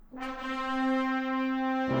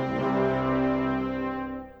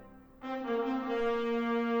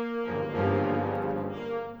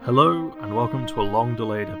Hello, and welcome to a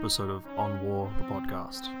long-delayed episode of On War, the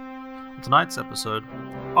podcast. In tonight's episode,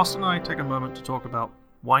 Austin and I take a moment to talk about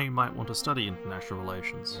why you might want to study international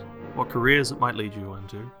relations, what careers it might lead you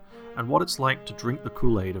into, and what it's like to drink the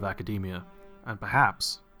Kool-Aid of academia, and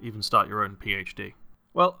perhaps even start your own PhD.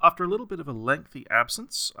 Well, after a little bit of a lengthy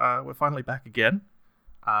absence, we're finally back again.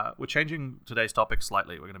 We're changing today's topic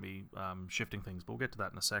slightly. We're going to be shifting things, but we'll get to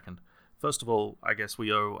that in a second. First of all, I guess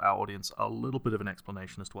we owe our audience a little bit of an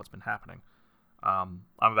explanation as to what's been happening. I'm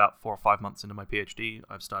about 4 or 5 months into my PhD.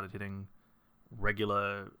 I've started hitting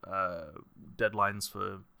regular deadlines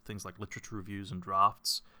for things like literature reviews and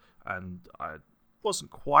drafts, and I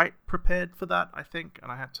wasn't quite prepared for that, I think,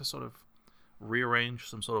 and I had to sort of rearrange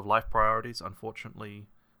some sort of life priorities. Unfortunately,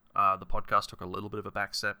 the podcast took a little bit of a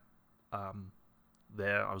back step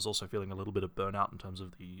there. I was also feeling a little bit of burnout in terms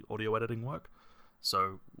of the audio editing work.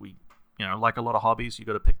 So like a lot of hobbies, you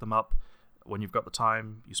got to pick them up when you've got the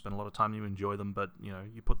time. You spend a lot of time, you enjoy them, but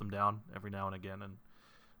you put them down every now and again, and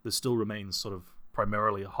this still remains sort of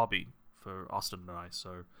primarily a hobby for Austin and I.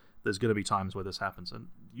 So there's going to be times where this happens, and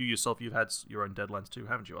you yourself, you've had your own deadlines too,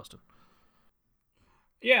 haven't you, Austin?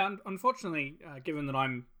 Yeah, unfortunately, given that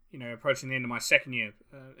I'm approaching the end of my second year,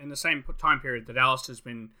 in the same time period that Alistair's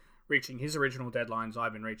been reaching his original deadlines,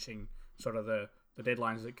 I've been reaching sort of the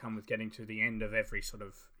deadlines that come with getting to the end of every sort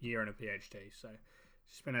of year in a PhD. So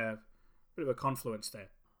it's been a bit of a confluence there.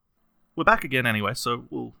 We're back again anyway,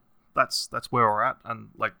 so that's where we're at, and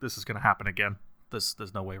this is going to happen again.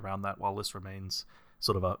 There's no way around that. While this remains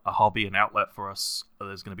sort of a hobby and outlet for us,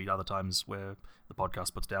 there's going to be other times where the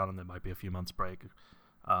podcast puts down and there might be a few months break.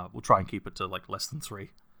 We'll try and keep it to less than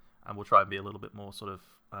 3, and we'll try and be a little bit more sort of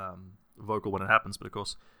vocal when it happens. But of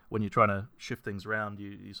course, when you're trying to shift things around,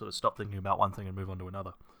 you sort of stop thinking about one thing and move on to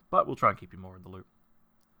another. But we'll try and keep you more in the loop.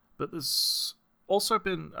 But there's also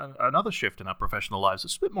been another shift in our professional lives.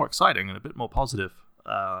 It's a bit more exciting and a bit more positive,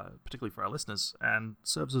 particularly for our listeners, and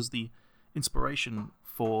serves as the inspiration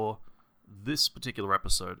for this particular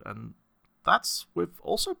episode. And we've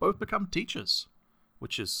also both become teachers,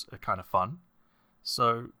 which is kind of fun.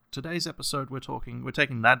 So today's episode, we're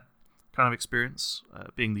taking that kind of experience,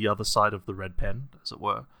 being the other side of the red pen, as it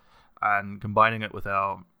were, and combining it with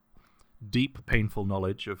our deep, painful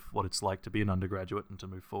knowledge of what it's like to be an undergraduate and to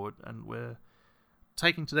move forward. And we're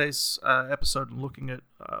taking today's episode and looking at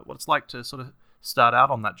what it's like to sort of start out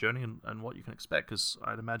on that journey and what you can expect, because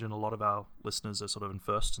I'd imagine a lot of our listeners are sort of in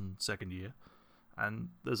first and second year, and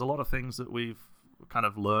there's a lot of things that we've kind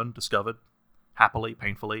of learned, discovered, happily,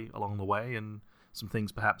 painfully along the way, and some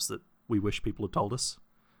things perhaps that we wish people had told us.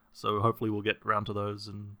 So hopefully we'll get around to those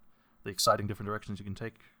and the exciting different directions you can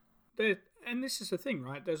take. And this is the thing,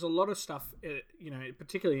 right? There's a lot of stuff,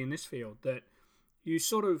 particularly in this field, that you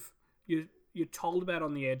sort of, you're told about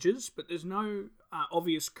on the edges, but there's no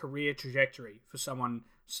obvious career trajectory for someone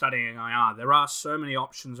studying IR. There are so many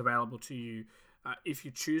options available to you if you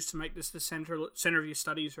choose to make this the center of your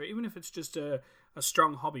studies, or even if it's just a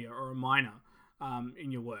strong hobby or a minor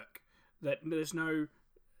in your work, that there's no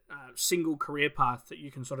single career path that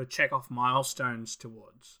you can sort of check off milestones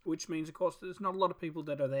towards, which means, of course, there's not a lot of people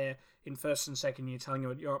that are there in first and second year telling you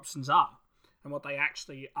what your options are and what they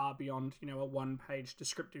actually are beyond, a one-page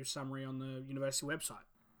descriptive summary on the university website.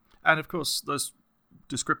 And, of course, those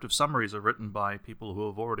descriptive summaries are written by people who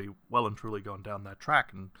have already well and truly gone down that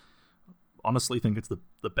track and honestly think it's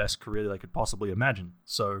the best career they could possibly imagine.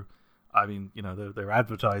 So, I mean, they're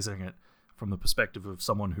advertising it from the perspective of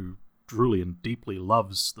someone who truly and deeply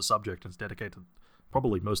loves the subject and has dedicated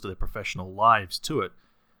probably most of their professional lives to it.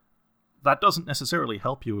 That doesn't necessarily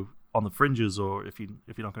help you on the fringes, or if you're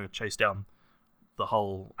not going to chase down the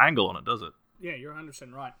whole angle on it, does it? Yeah, you're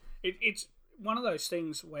 100% right. It's one of those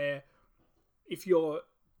things where if you're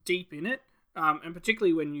deep in it, and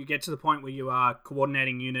particularly when you get to the point where you are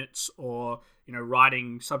coordinating units or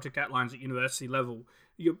writing subject outlines at university level,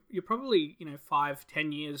 you're probably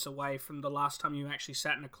 5-10 years away from the last time you actually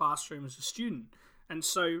sat in a classroom as a student. And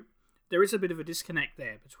so there is a bit of a disconnect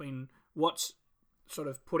there between what's sort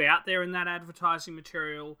of put out there in that advertising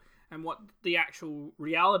material and what the actual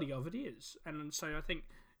reality of it is. And so I think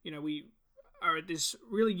we are at this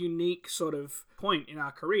really unique sort of point in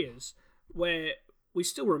our careers where we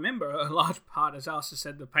still remember a large part, as Alistair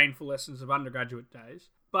said, the painful lessons of undergraduate days,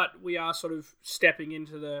 but we are sort of stepping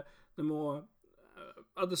into the more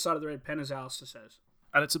other side of the red pen, as Alistair says.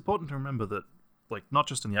 And it's important to remember that, not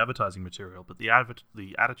just in the advertising material, but the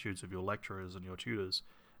attitudes of your lecturers and your tutors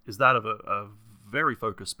is that of a very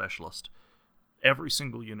focused specialist. Every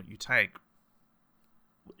single unit you take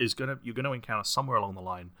you're going to encounter somewhere along the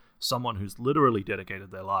line someone who's literally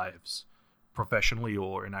dedicated their lives, professionally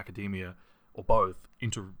or in academia, or both,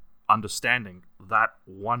 into understanding that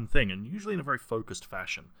one thing, and usually in a very focused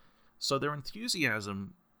fashion. So their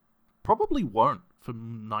enthusiasm probably won't, for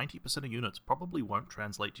 90% of units, probably won't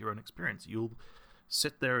translate to your own experience. You'll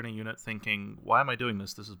sit there in a unit thinking, why am I doing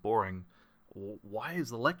this? This is boring. Why is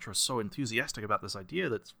the lecturer so enthusiastic about this idea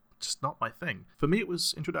that's just not my thing? For me, it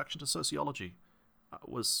was Introduction to Sociology. It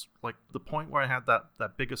was like the point where I had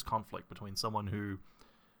that biggest conflict between someone who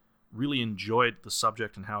really enjoyed the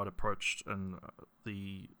subject and how it approached and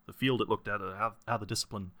the field it looked at, how the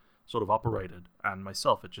discipline sort of operated, and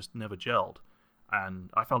myself. It just never gelled. And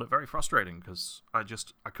I found it very frustrating because I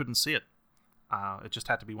couldn't see it. It just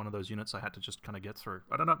had to be one of those units I had to just kind of get through.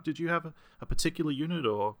 I don't know, did you have a particular unit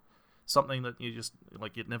or something that you just,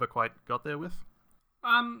 like, you'd never quite got there with?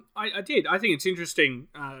 I did. I think it's interesting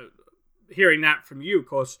hearing that from you, of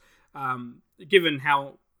course, given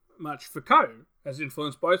how much Foucault has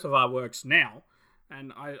influenced both of our works now.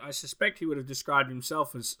 And I suspect he would have described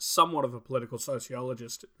himself as somewhat of a political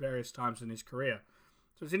sociologist at various times in his career.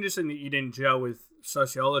 So it's interesting that you didn't gel with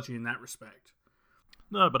sociology in that respect.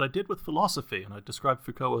 No, but I did with philosophy, and I described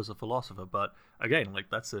Foucault as a philosopher. But again, like,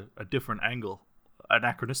 that's a different angle,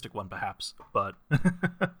 anachronistic one perhaps. But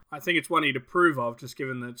I think it's one he'd approve of, just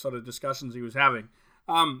given the sort of discussions he was having.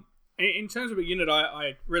 In terms of a unit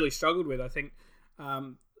I really struggled with, I think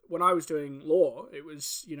when I was doing law, it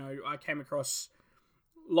was, I came across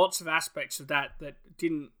lots of aspects of that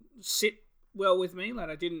didn't sit well with me, that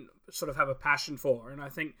I didn't sort of have a passion for. And I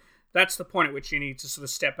think that's the point at which you need to sort of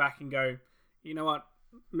step back and go, you know what,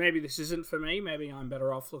 maybe this isn't for me. Maybe I'm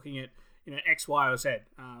better off looking at, X, Y, or Z.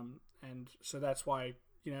 And so that's why,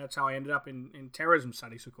 that's how I ended up in terrorism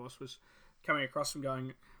studies, of course, was coming across and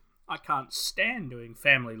going, I can't stand doing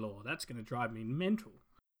family law. That's going to drive me mental.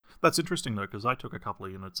 That's interesting, though, because I took a couple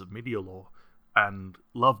of units of media law and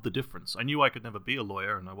loved the difference. I knew I could never be a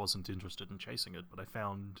lawyer, and I wasn't interested in chasing it, but I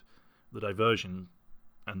found the diversion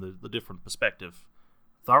and the different perspective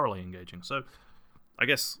thoroughly engaging. So I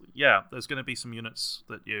guess, yeah, there's going to be some units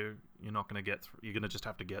that you're not going to get through. You're going to just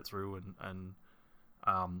have to get through and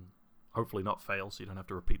hopefully not fail, so you don't have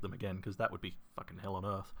to repeat them again, because that would be fucking hell on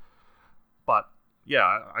earth. But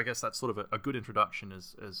yeah, I guess that's sort of a good introduction,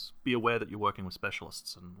 is be aware that you're working with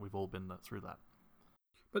specialists, and we've all been through that.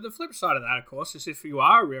 But the flip side of that, of course, is if you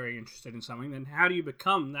are very interested in something, then how do you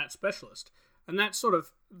become that specialist? And that's sort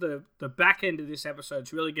of the back end of this episode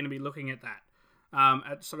is really going to be looking at that.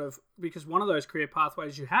 At sort of, because one of those career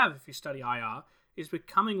pathways you have if you study IR is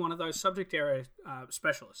becoming one of those subject area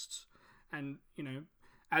specialists. And,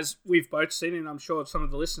 as we've both seen, and I'm sure some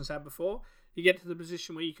of the listeners have before, you get to the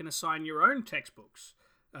position where you can assign your own textbooks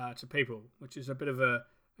to people, which is a bit of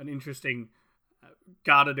an interesting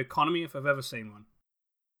guarded economy if I've ever seen one.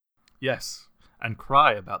 Yes, and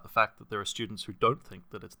cry about the fact that there are students who don't think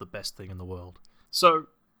that it's the best thing in the world. So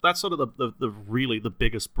that's sort of the really the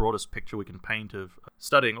biggest, broadest picture we can paint of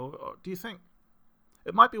studying. Or do you think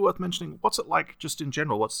it might be worth mentioning what's it like just in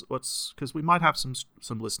general? What's because we might have some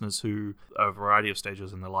listeners who are a variety of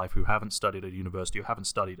stages in their life who haven't studied at university or haven't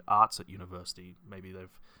studied arts at university. Maybe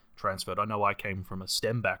they've transferred. I know I came from a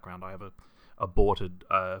STEM background. I have a aborted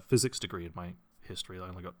physics degree in my history that I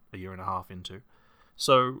only got a year and a half into.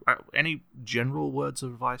 So any general words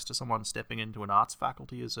of advice to someone stepping into an arts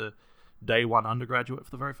faculty as a day one undergraduate for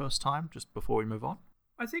the very first time, just before we move on?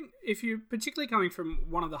 I think if you're particularly coming from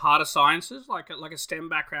one of the harder sciences, like a STEM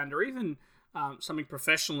background, or even something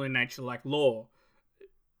professional in nature like law,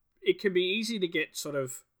 it can be easy to get sort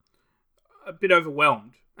of a bit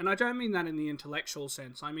overwhelmed. And I don't mean that in the intellectual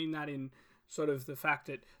sense. I mean that in sort of the fact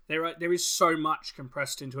that there is so much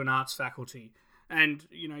compressed into an arts faculty. And,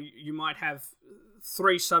 you might have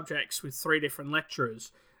 3 subjects with 3 different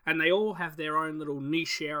lecturers, and they all have their own little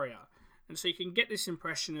niche area. And so you can get this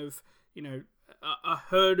impression of, a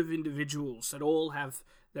herd of individuals that all have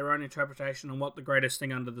their own interpretation on what the greatest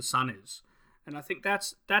thing under the sun is. And I think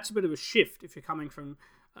that's a bit of a shift if you're coming from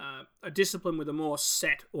a discipline with a more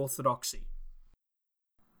set orthodoxy.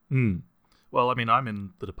 Well, I mean, I'm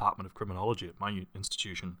in the Department of Criminology at my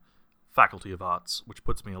institution, Faculty of Arts, which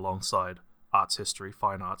puts me alongside arts history,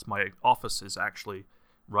 fine arts. My office is actually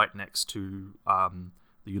right next to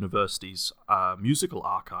the university's musical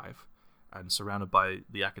archive, and surrounded by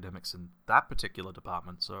the academics in that particular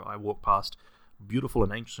department. So I walk past beautiful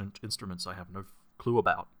and ancient instruments I have no clue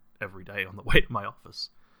about every day on the way to my office,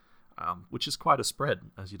 which is quite a spread,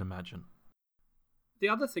 as you'd imagine. The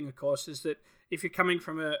other thing, of course, is that if you're coming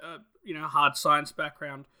from a hard science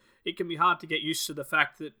background, it can be hard to get used to the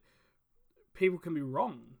fact that people can be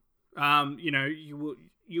wrong.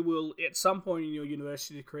 You will at some point in your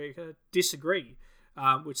university career disagree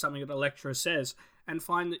with something that a lecturer says, and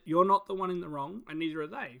find that you're not the one in the wrong, and neither are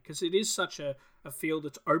they, because it is such a field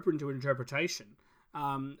that's open to interpretation.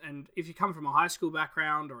 And if you come from a high school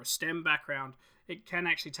background or a STEM background, it can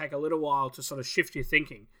actually take a little while to sort of shift your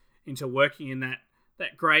thinking into working in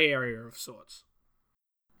that grey area of sorts.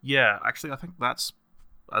 Yeah, actually, I think that's,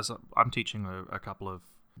 I'm teaching a couple of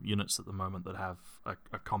units at the moment that have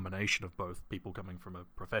a combination of both people coming from a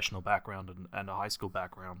professional background and a high school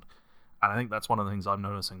background. And I think that's one of the things I'm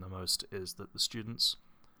noticing the most is that the students,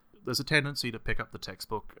 there's a tendency to pick up the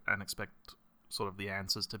textbook and expect sort of the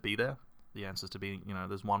answers to be there. The answers to be,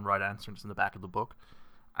 there's one right answer and it's in the back of the book.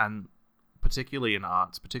 And particularly in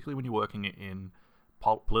arts, particularly when you're working in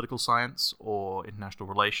political science or international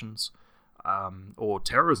relations, or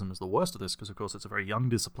terrorism is the worst of this because, of course, it's a very young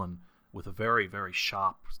discipline with a very, very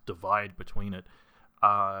sharp divide between it,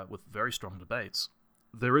 with very strong debates.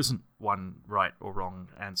 There isn't one right or wrong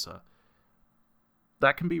answer.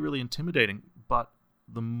 That can be really intimidating, but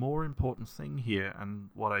the more important thing here, and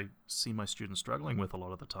what I see my students struggling with a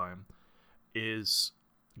lot of the time, is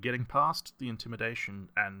getting past the intimidation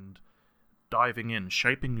and diving in,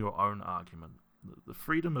 shaping your own argument. The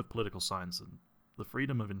freedom of political science and the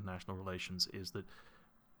freedom of international relations is that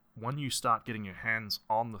when you start getting your hands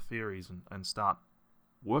on the theories and start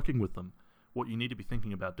working with them, what you need to be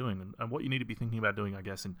thinking about doing, and what you need to be thinking about doing, I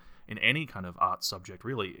guess, in any kind of art subject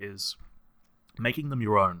really, is making them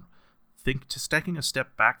your own. Taking a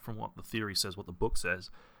step back from what the theory says, what the book says,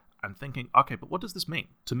 and thinking, okay, but what does this mean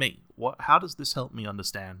to me? How does this help me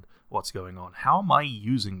understand what's going on? How am I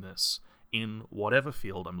using this in whatever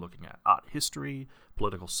field I'm looking at? Art history,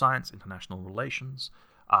 political science, international relations,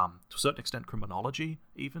 to a certain extent criminology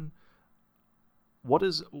even.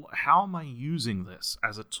 How am I using this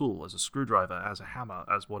as a tool, as a screwdriver, as a hammer,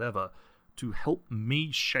 as whatever, to help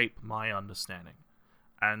me shape my understanding?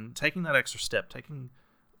 And taking that extra step, taking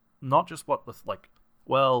not just what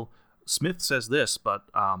Smith says this, but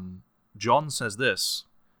John says this,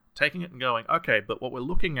 taking it and going, okay, but what we're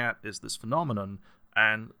looking at is this phenomenon,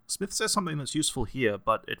 and Smith says something that's useful here,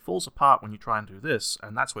 but it falls apart when you try and do this,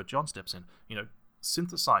 and that's where John steps in.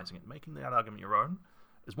 Synthesizing it, making that argument your own,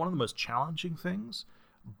 is one of the most challenging things,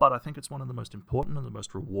 but I think it's one of the most important and the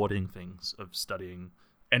most rewarding things of studying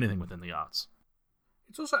anything within the arts.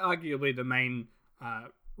 It's also arguably the main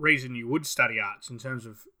reason you would study arts, in terms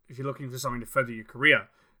of if you're looking for something to further your career.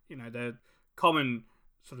 The common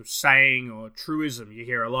sort of saying or truism you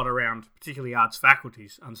hear a lot around, particularly arts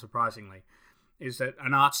faculties, unsurprisingly, is that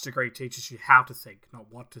an arts degree teaches you how to think,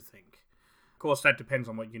 not what to think. Of course, that depends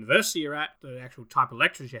on what university you're at, the actual type of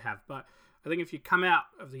lectures you have, but I think if you come out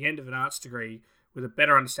of the end of an arts degree with a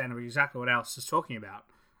better understanding of exactly what Alice is talking about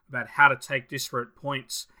how to take disparate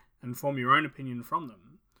points and form your own opinion from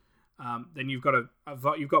them, then you've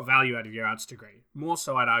got value out of your arts degree. More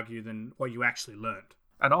so, I'd argue, than what you actually learned.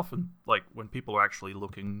 And often, when people are actually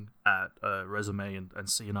looking at a resume and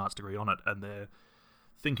see an arts degree on it, and they're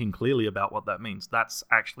thinking clearly about what that means, that's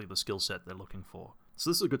actually the skill set they're looking for. So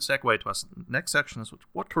this is a good segue to us. Next section is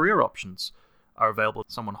what career options are available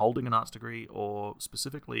to someone holding an arts degree, or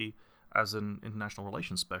specifically as an international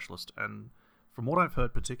relations specialist. And from what I've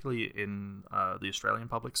heard, particularly in the Australian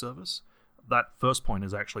public service, that first point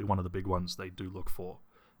is actually one of the big ones they do look for,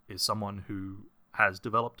 is someone who has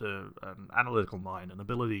developed an analytical mind, an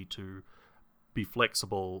ability to be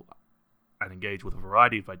flexible and engage with a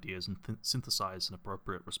variety of ideas and synthesize an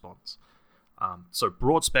appropriate response. So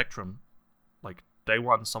broad spectrum, like day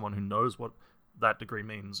one, someone who knows what that degree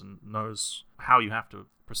means and knows how you have to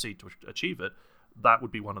proceed to achieve it, that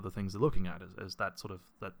would be one of the things they're looking at, is that sort of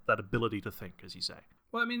that ability to think, as you say.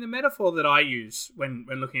 Well, I mean, the metaphor that I use when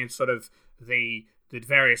looking at sort of the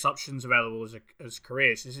various options available as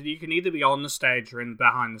careers is that you can either be on the stage or in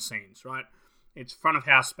behind the scenes, right? It's front of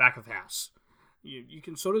house, back of house. You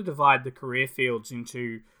can sort of divide the career fields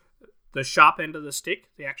into the sharp end of the stick,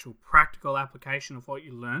 the actual practical application of what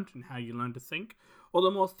you learned and how you learned to think, or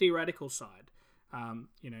the more theoretical side. And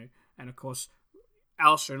of course,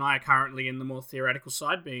 Alistair and I are currently in the more theoretical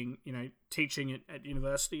side, being, teaching at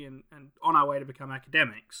university and on our way to become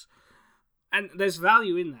academics. And there's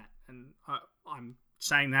value in that. And I'm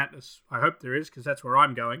saying that as I hope there is, because that's where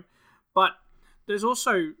I'm going. But there's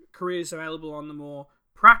also careers available on the more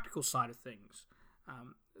practical side of things.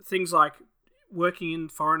 Things like working in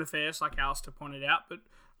foreign affairs, like Alistair pointed out, but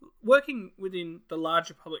working within the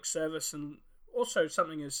larger public service, and also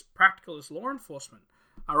something as practical as law enforcement,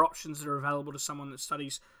 are options that are available to someone that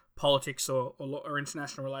studies politics or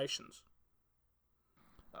international relations.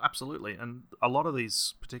 Absolutely, and a lot of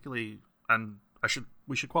these, particularly, and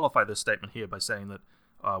we should qualify this statement here by saying that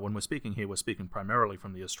when we're speaking here, we're speaking primarily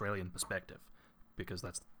from the Australian perspective, because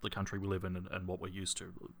that's the country we live in and what we're used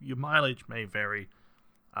to. Your mileage may vary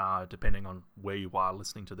depending on where you are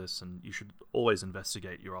listening to this, and you should always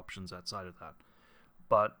investigate your options outside of that.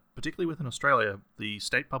 But particularly within Australia, the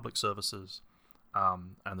state public services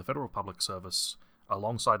and the federal public service,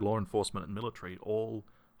 alongside law enforcement and military, all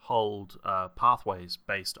hold pathways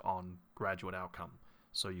based on graduate outcome.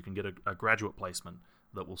 So you can get a graduate placement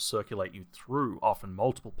that will circulate you through often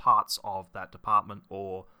multiple parts of that department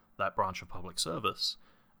or that branch of public service,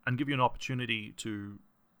 and give you an opportunity to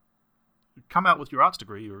come out with your arts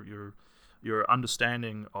degree, your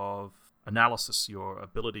understanding of analysis, your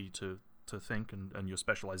ability to think, and your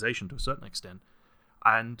specialization to a certain extent.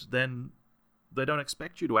 And then they don't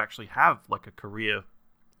expect you to actually have like a career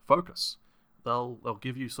focus. They'll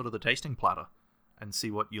give you sort of the tasting platter and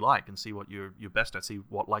see what you like and see what you're best at, see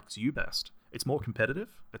what likes you best. It's more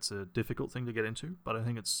competitive. It's a difficult thing to get into, but I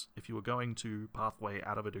think it's, if you were going to pathway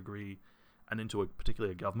out of a degree and into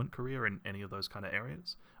particularly a government career in any of those kind of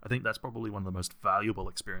areas, I think that's probably one of the most valuable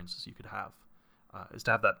experiences you could have, is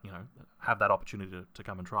to have that, have that opportunity to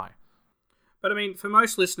come and try. But I mean, for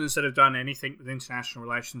most listeners that have done anything with international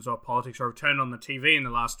relations or politics or have turned on the TV in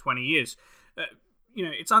the last 20 years,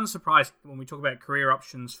 it's unsurprising when we talk about career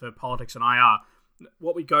options for politics and IR.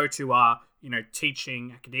 What we go to are,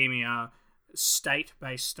 teaching, academia,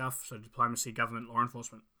 state-based stuff, so diplomacy, government, law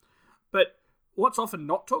enforcement. But what's often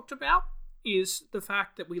not talked about is the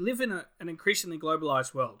fact that we live in an increasingly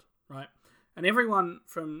globalized world, right? And everyone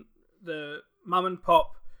from the mum and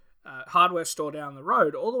pop hardware store down the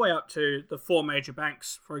road all the way up to the 4 major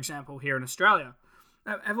banks, for example, here in Australia,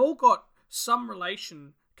 have all got some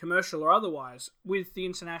relation, commercial or otherwise, with the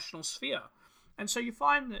international sphere. And so you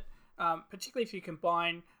find that, particularly if you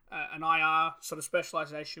combine an IR sort of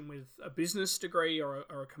specialization with a business degree or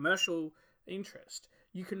a commercial interest,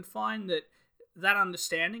 you can find that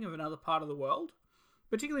understanding of another part of the world,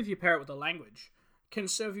 particularly if you pair it with a language, can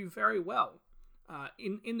serve you very well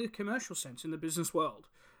in the commercial sense, in the business world.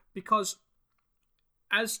 Because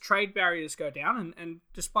as trade barriers go down, and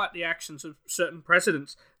despite the actions of certain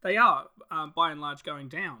presidents, they are, by and large, going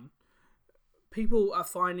down, people are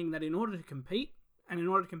finding that in order to compete, and in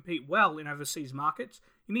order to compete well in overseas markets,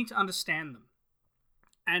 you need to understand them.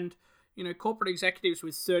 And, corporate executives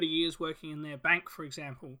with 30 years working in their bank, for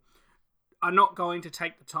example, are not going to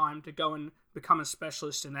take the time to go and become a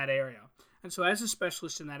specialist in that area. And so as a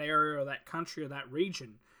specialist in that area or that country or that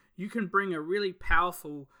region, you can bring a really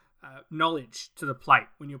powerful knowledge to the plate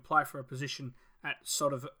when you apply for a position at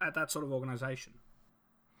that sort of organization.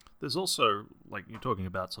 There's also, like you're talking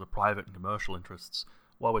about sort of private and commercial interests.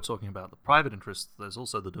 While we're talking about the private interests, there's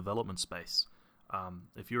also the development space.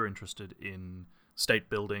 If you're interested in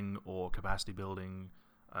state building or capacity building,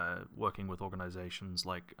 working with organizations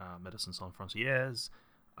like Médecins Sans Frontières,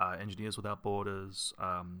 Engineers Without Borders,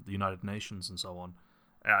 the United Nations, and so on,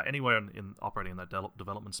 anywhere in operating in that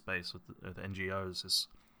development space with NGOs,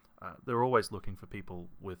 they're always looking for people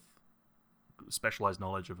with specialized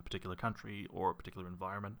knowledge of a particular country or a particular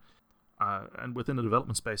environment. And within the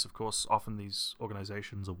development space, of course, often these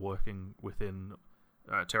organizations are working within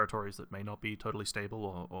territories that may not be totally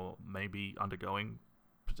stable or may be undergoing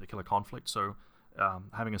particular conflict. So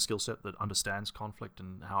having a skill set that understands conflict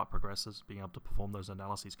and how it progresses, being able to perform those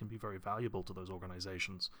analyses can be very valuable to those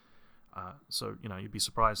organizations. So, you'd be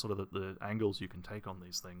surprised sort of the angles you can take on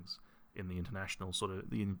these things in the international sort of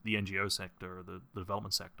the NGO sector or the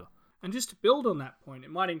development sector. And just to build on that point, it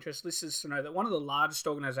might interest listeners to know that one of the largest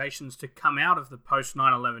organizations to come out of the post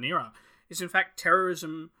 9/11 era is in fact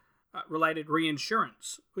terrorism related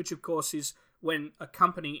reinsurance, which of course is when a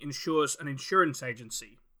company insures an insurance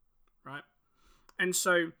agency, right? And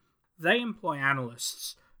so they employ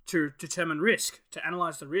analysts to determine risk, to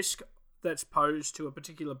analyze the risk that's posed to a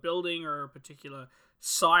particular building or a particular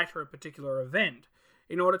site or a particular event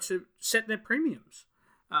in order to set their premiums.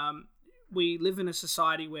 We live in a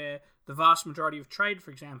society where the vast majority of trade,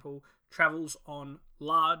 for example, travels on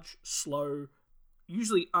large, slow,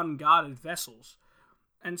 usually unguarded vessels.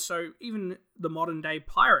 And so even the modern day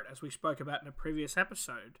pirate, as we spoke about in a previous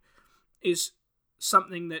episode, is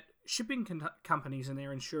something that shipping companies and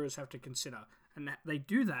their insurers have to consider. And they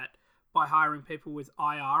do that by hiring people with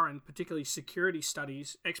IR and particularly security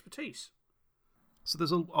studies expertise. So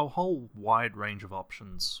there's a whole wide range of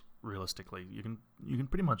options. Realistically, you can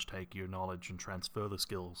pretty much take your knowledge and transfer the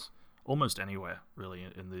skills almost anywhere, really,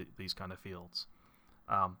 in these kind of fields.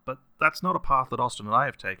 But that's not a path that Austin and I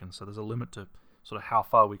have taken, so there's a limit to sort of how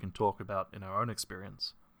far we can talk about in our own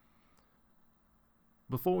experience.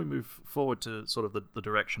 Before we move forward to sort of the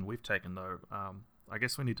direction we've taken, though, I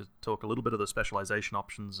guess we need to talk a little bit of the specialization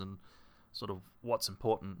options and sort of what's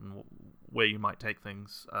important and where you might take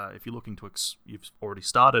things. If you're looking to, you've already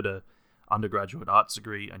started a undergraduate arts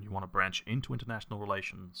degree and you want to branch into international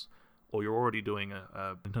relations, or you're already doing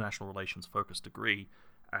a international relations focused degree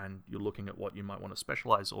and you're looking at what you might want to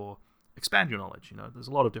specialize or expand your knowledge. There's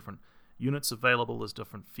a lot of different units available. There's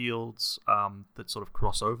different fields that sort of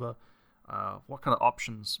cross over. What kind of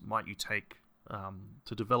options might you take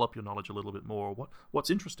to develop your knowledge a little bit more? What's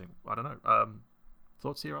interesting? I don't know.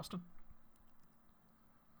 Thoughts here, Austin?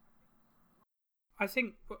 I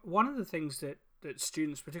think one of the things that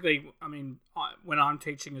students, particularly, when I'm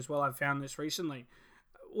teaching as well, I've found this recently.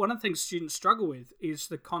 One of the things students struggle with is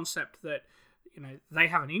the concept that, they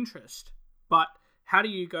have an interest, but how do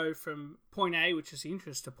you go from point A, which is the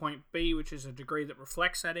interest, to point B, which is a degree that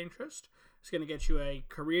reflects that interest? It's going to get you a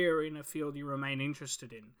career in a field you remain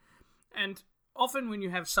interested in. And often when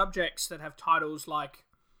you have subjects that have titles like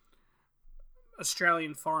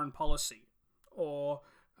Australian foreign policy or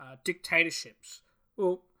dictatorships,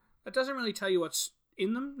 well, that doesn't really tell you what's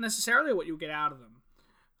in them necessarily or what you'll get out of them.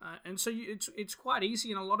 And so it's quite easy,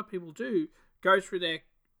 and a lot of people do go through their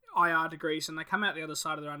IR degrees and they come out the other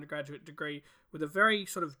side of their undergraduate degree with a very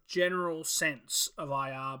sort of general sense of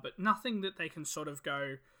IR, but nothing that they can sort of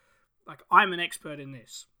go, like, I'm an expert in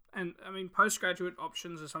this. And, postgraduate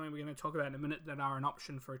options are something we're going to talk about in a minute that are an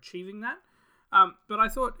option for achieving that. But I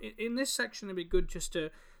thought in this section it'd be good just to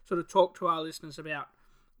sort of talk to our listeners about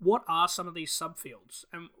what are some of these subfields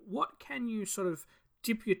and what can you sort of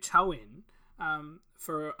dip your toe in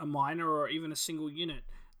for a minor or even a single unit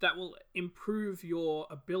that will improve your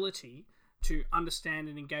ability to understand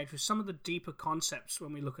and engage with some of the deeper concepts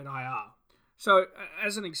when we look at IR. So,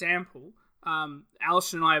 as an example,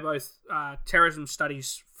 Alison and I are both terrorism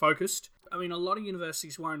studies focused. A lot of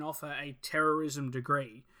universities won't offer a terrorism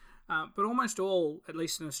degree, but almost all, at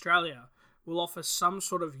least in Australia, will offer some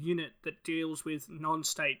sort of unit that deals with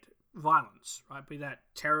non-state violence, right? Be that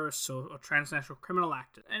terrorists or transnational criminal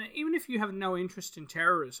actors. And even if you have no interest in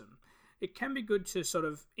terrorism, it can be good to sort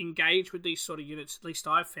of engage with these sort of units, at least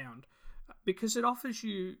I've found, because it offers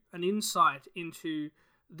you an insight into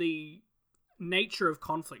the nature of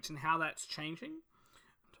conflict and how that's changing.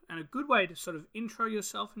 And a good way to sort of intro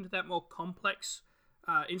yourself into that more complex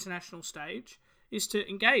international stage is to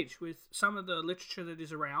engage with some of the literature that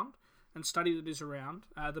is around and study that is around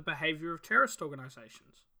the behavior of terrorist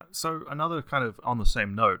organizations. So another kind of on the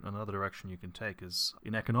same note, another direction you can take is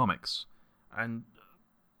in economics. And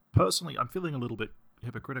personally, I'm feeling a little bit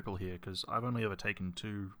hypocritical here because I've only ever taken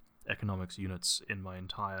 2 economics units in my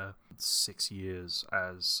entire 6 years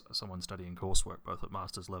as someone studying coursework, both at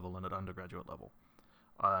master's level and at undergraduate level.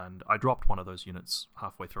 And I dropped one of those units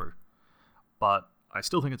halfway through. But I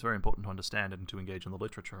still think it's very important to understand and to engage in the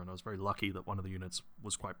literature, and I was very lucky that one of the units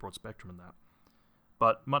was quite broad spectrum in that.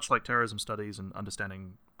 But much like terrorism studies and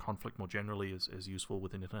understanding conflict more generally is useful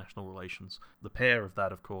within international relations, the pair of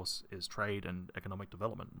that, of course, is trade and economic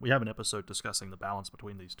development. We have an episode discussing the balance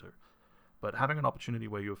between these two. But having an opportunity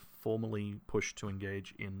where you're formally pushed to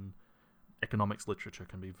engage in economics literature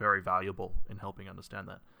can be very valuable in helping understand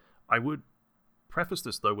that. I would preface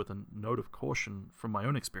this, though, with a note of caution from my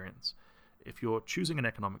own experience. If you're choosing an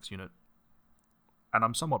economics unit, and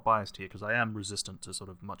I'm somewhat biased here because I am resistant to sort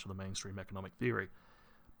of much of the mainstream economic theory,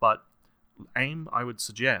 but aim, I would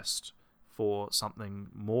suggest, for something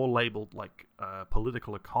more labeled like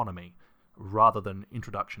political economy rather than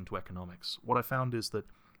introduction to economics. What I found is that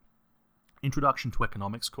introduction to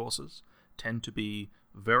economics courses tend to be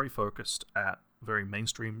very focused at very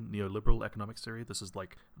mainstream neoliberal economics theory. This is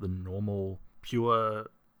like the normal, pure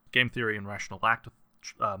game theory and rational act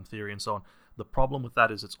theory and so on. The problem with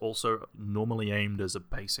that is it's also normally aimed as a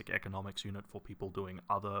basic economics unit for people doing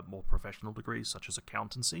other more professional degrees, such as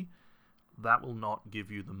accountancy. That will not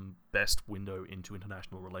give you the best window into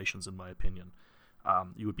international relations, in my opinion.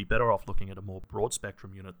 You would be better off looking at a more broad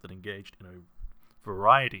spectrum unit that engaged in a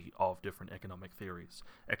variety of different economic theories,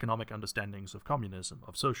 economic understandings of communism,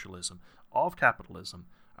 of socialism, of capitalism,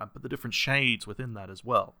 but the different shades within that as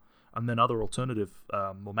well. And then other alternative,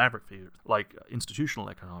 more maverick theories, like institutional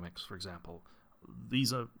economics, for example.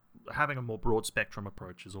 These are having a more broad spectrum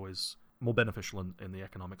approach is always more beneficial in the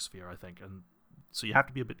economic sphere, I think. And so you have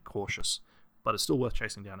to be a bit cautious, but it's still worth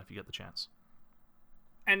chasing down if you get the chance.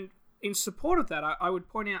 And in support of that, I would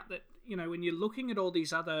point out that, when you're looking at all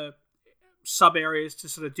these other sub areas to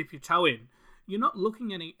sort of dip your toe in, you're not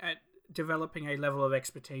looking at developing a level of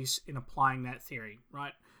expertise in applying that theory,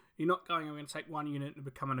 right? You're not going, I'm going to take one unit and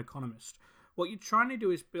become an economist. What you're trying to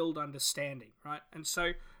do is build understanding, right? And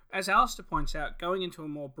so as Alistair points out, going into a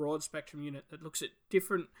more broad spectrum unit that looks at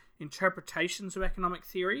different interpretations of economic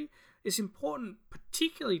theory is important,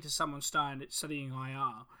 particularly to someone studying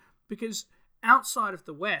IR, because outside of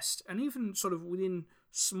the West, and even sort of within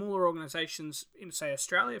smaller organisations in, say,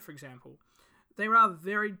 Australia, for example, there are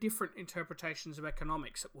very different interpretations of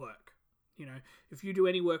economics at work. If you do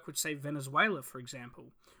any work with, say, Venezuela, for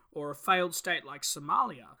example, or a failed state like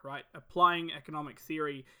Somalia, right, applying economic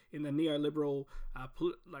theory in the neoliberal,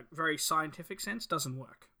 very scientific sense doesn't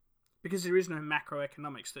work, because there is no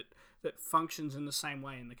macroeconomics that functions in the same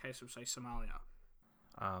way in the case of, say, Somalia.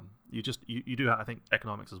 You do. I think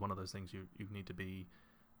economics is one of those things you need to be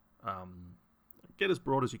get as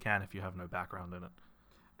broad as you can if you have no background in it.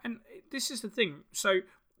 And this is the thing. So,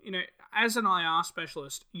 as an IR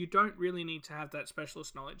specialist, you don't really need to have that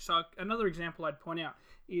specialist knowledge. So another example I'd point out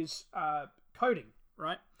is coding,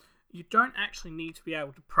 right? You don't actually need to be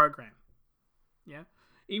able to program. Yeah.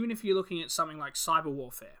 Even if you're looking at something like cyber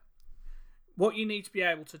warfare, what you need to be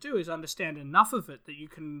able to do is understand enough of it that you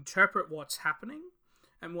can interpret what's happening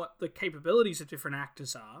and what the capabilities of different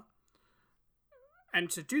actors are. And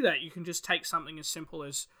to do that, you can just take something as simple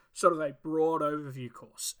as sort of a broad overview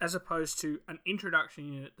course, as opposed to an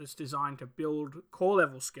introduction unit that's designed to build core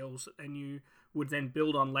level skills that then you would then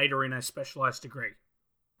build on later in a specialized degree.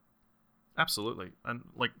 Absolutely. And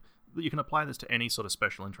you can apply this to any sort of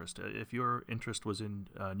special interest. If your interest was in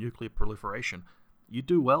nuclear proliferation, you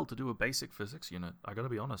do well to do a basic physics unit. I got to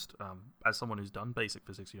be honest. As someone who's done basic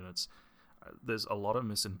physics units, there's a lot of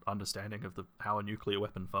misunderstanding of how a nuclear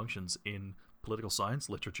weapon functions in political science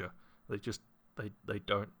literature. They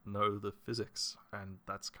don't know the physics, and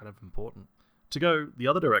that's kind of important. To go the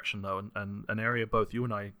other direction, though, and an area both you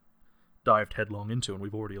and I dived headlong into, and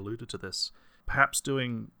we've already alluded to this, perhaps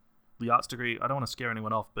doing the arts degree, I don't want to scare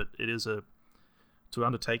anyone off, but it is to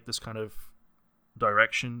undertake this kind of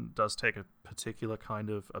direction does take a particular kind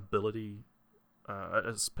of ability,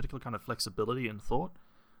 a particular kind of flexibility in thought.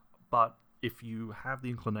 But if you have the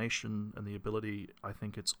inclination and the ability, I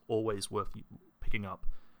think it's always worth picking up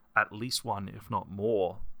at least one, if not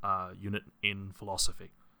more, unit in philosophy,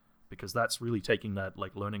 because that's really taking that,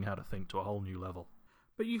 learning how to think to a whole new level.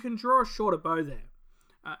 But you can draw a shorter bow there.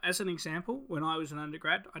 As an example, when I was an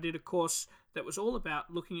undergrad, I did a course that was all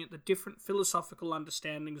about looking at the different philosophical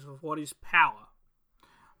understandings of what is power.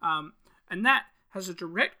 And that has a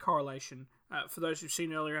direct correlation, for those who've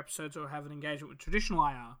seen earlier episodes or have an engagement with traditional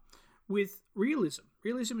IR, with realism.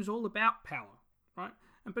 Realism is all about power, right?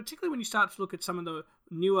 And particularly when you start to look at some of the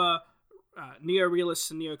newer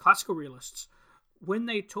neo-realists and neoclassical realists, when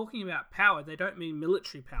they're talking about power, they don't mean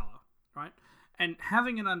military power, right? And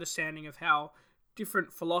having an understanding of how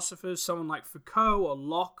different philosophers, someone like Foucault or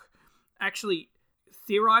Locke, actually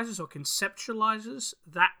theorizes or conceptualizes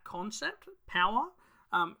that concept, power,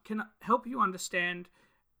 can help you understand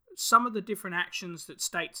some of the different actions that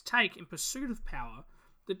states take in pursuit of power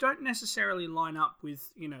that don't necessarily line up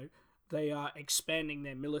with, they are expanding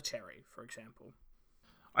their military, for example.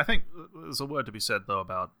 I think there's a word to be said, though,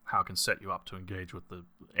 about how it can set you up to engage with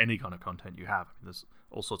any kind of content you have. There's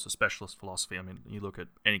all sorts of specialist philosophy. You look at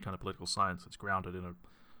any kind of political science that's grounded in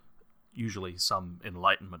usually some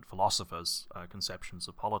Enlightenment philosophers' conceptions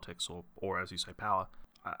of politics or, as you say, power.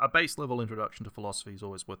 A base-level introduction to philosophy is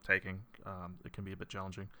always worth taking. It can be a bit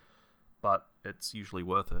challenging, but it's usually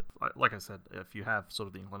worth it. Like I said, if you have sort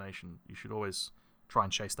of the inclination, you should always try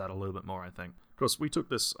and chase that a little bit more, I think. Of course, we took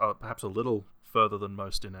this perhaps a little further than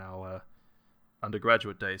most in our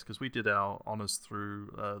undergraduate days, because we did our honours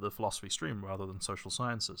through the philosophy stream rather than social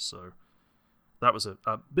sciences, so that was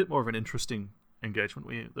a bit more of an interesting engagement.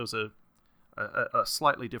 There was a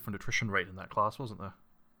slightly different attrition rate in that class, wasn't there?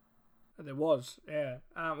 There was, yeah.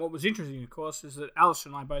 What was interesting, of course, is that Alice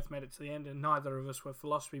and I both made it to the end, and neither of us were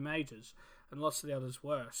philosophy majors, and lots of the others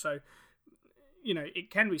were. So, it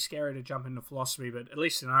can be scary to jump into philosophy, but at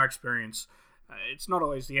least in our experience, it's not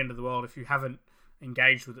always the end of the world if you haven't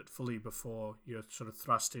engaged with it fully before you're sort of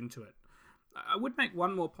thrust into it. I would make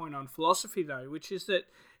one more point on philosophy, though, which is that,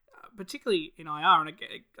 particularly in IR, and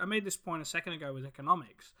I made this point a second ago with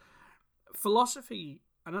economics, philosophy,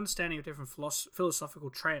 an understanding of different philosophical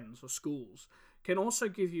trends or schools, can also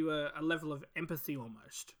give you a level of empathy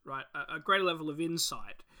almost, right? A greater level of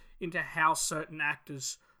insight into how certain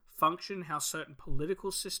actors function, how certain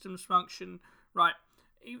political systems function, right?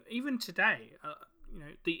 Even today,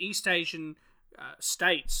 the East Asian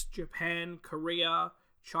states, Japan, Korea,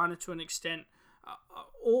 China to an extent,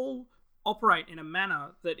 all operate in a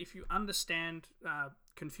manner that if you understand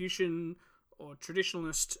Confucian or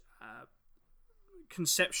traditionalist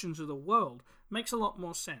conceptions of the world, makes a lot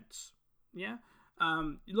more sense. Yeah,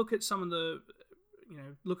 you look at some of the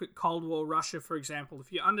look at Cold War Russia, for example.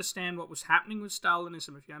 If you understand what was happening with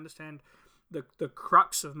Stalinism, if you understand the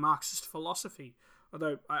crux of Marxist philosophy,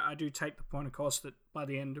 although I do take the point, of course, that by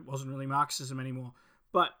the end it wasn't really Marxism anymore.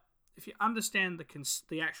 But if you understand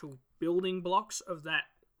the actual building blocks of that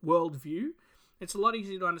worldview, it's a lot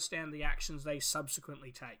easier to understand the actions they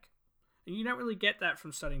subsequently take. And you don't really get that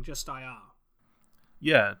from studying just IR.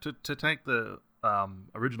 Yeah, to take the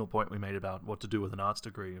original point we made about what to do with an arts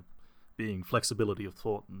degree being flexibility of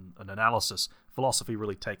thought and analysis, philosophy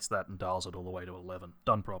really takes that and dials it all the way to 11,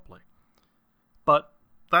 done properly. But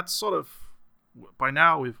that's sort of, by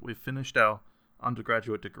now we've finished our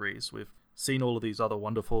undergraduate degrees. We've seen all of these other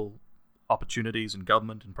wonderful opportunities in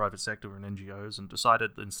government and private sector and NGOs and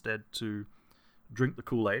decided instead to drink the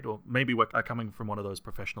Kool-Aid, or maybe we're coming from one of those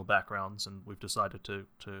professional backgrounds and we've decided to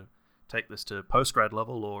take this to postgrad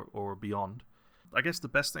level or beyond. I guess the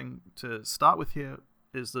best thing to start with here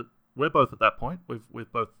is that we're both at that point.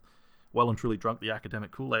 We've both well and truly drunk the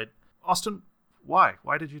academic Kool-Aid. Austin, why?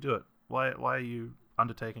 Why did you do it? Why are you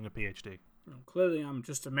undertaking a PhD? Well, clearly, I'm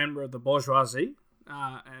just a member of the bourgeoisie,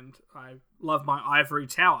 and I love my ivory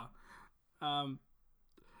tower.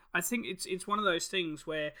 I think it's one of those things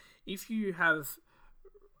where if you have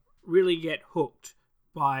really get hooked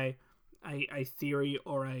by a theory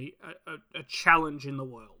or a challenge in the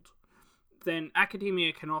world, then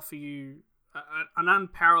academia can offer you an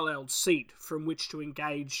unparalleled seat from which to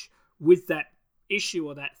engage with that issue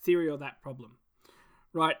or that theory or that problem.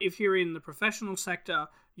 Right? If you're in the professional sector,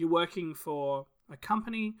 you're working for a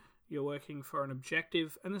company, you're working for an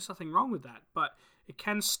objective, and there's nothing wrong with that. But it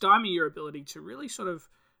can stymie your ability to really sort of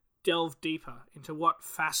delve deeper into what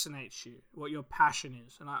fascinates you, what your passion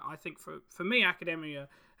is. And I think for me, academia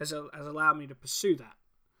has allowed me to pursue that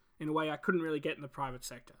in a way I couldn't really get in the private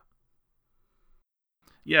sector.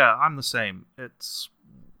 Yeah, I'm the same. It's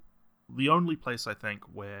the only place, I think,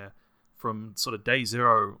 where from sort of day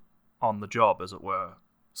zero on the job, as it were,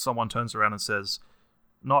 someone turns around and says,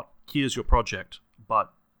 not here's your project,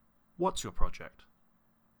 but what's your project?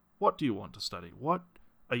 What do you want to study? What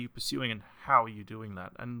are you pursuing and how are you doing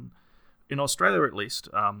that? And in Australia, at least,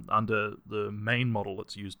 under the main model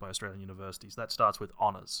that's used by Australian universities, that starts with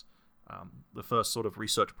honours. The first sort of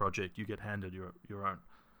research project, you get handed your own.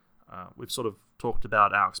 We've sort of talked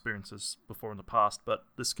about our experiences before in the past, but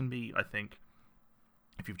this can be, I think,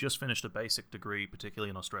 if you've just finished a basic degree, particularly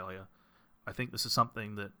in Australia, I think this is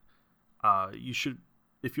something that you should,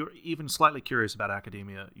 if you're even slightly curious about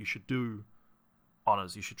academia, you should do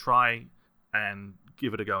honours. You should try and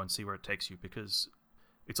give it a go and see where it takes you, because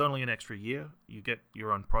it's only an extra year. You get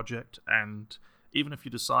your own project, and even if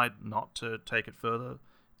you decide not to take it further,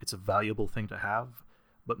 it's a valuable thing to have.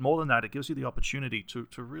 But more than that, it gives you the opportunity to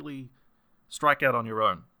really strike out on your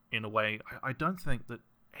own in a way I don't think that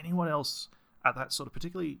anyone else at that sort of,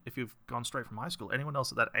 particularly if you've gone straight from high school, anyone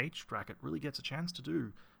else at that age bracket really gets a chance to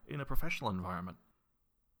do in a professional environment.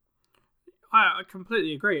 I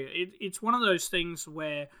completely agree. It's one of those things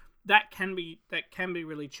where that can be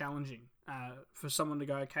really challenging for someone to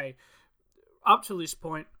go, okay, up to this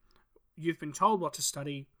point, you've been told what to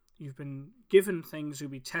study, you've been given things you'll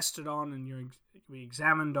be tested on and you'll be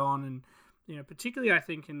examined on, and particularly I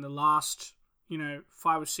think in the last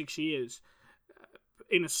 5 or 6 years,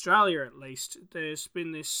 in Australia at least, there's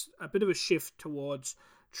been a bit of a shift towards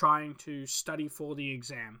trying to study for the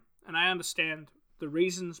exam, and I understand the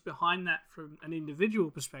reasons behind that from an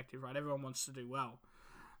individual perspective, right? Everyone wants to do well.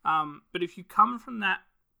 But if you come from that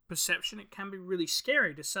perception, it can be really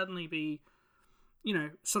scary to suddenly be,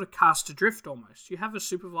 sort of cast adrift almost. You have a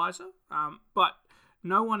supervisor, but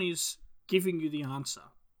no one is giving you the answer.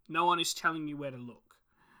 No one is telling you where to look.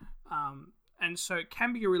 And so it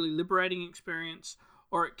can be a really liberating experience,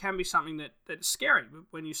 or it can be something that's scary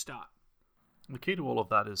when you start. The key to all of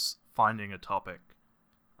that is finding a topic.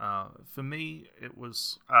 For me, it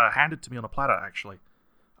was handed to me on a platter, actually,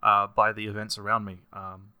 by the events around me.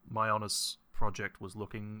 My honours project was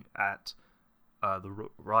looking at the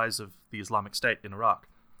rise of the Islamic State in Iraq.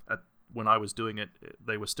 When I was doing it,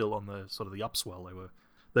 they were still on the sort of the upswell.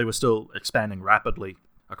 They were still expanding rapidly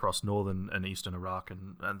across northern and eastern Iraq,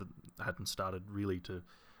 and hadn't started really to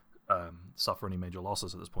suffer any major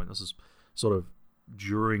losses at this point. This is sort of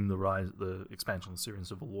during the expansion of the Syrian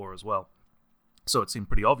civil war as well. So it seemed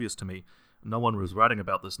pretty obvious to me. No one was writing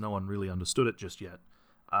about this. No one really understood it just yet,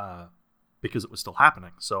 because it was still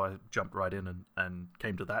happening. So I jumped right in and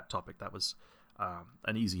came to that topic. That was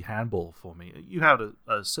an easy handball for me. You had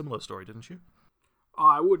a similar story, didn't you?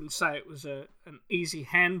 I wouldn't say it was an easy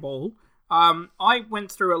handball. I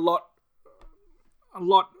went through a lot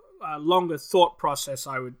longer thought process,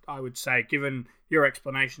 I would say, given your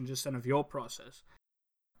explanation just then of your process.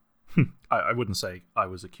 I wouldn't say I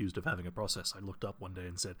was accused of having a process. I looked up one day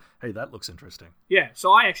and said, hey, that looks interesting. Yeah,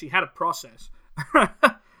 so I actually had a process.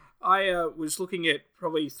 I was looking at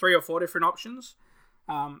probably 3 or 4 different options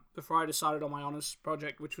before I decided on my honours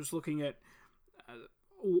project, which was looking at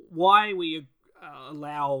why we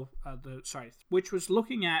which was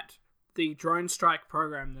looking at the drone strike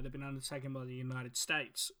program that had been undertaken by the United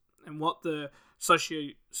States and what the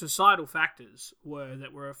societal factors were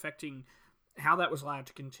that were affecting how that was allowed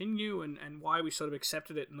to continue and why we sort of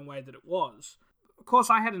accepted it in the way that it was. Of course,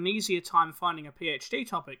 I had an easier time finding a PhD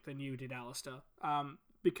topic than you did, Alistair,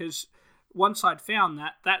 because once I'd found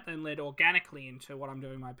that then led organically into what I'm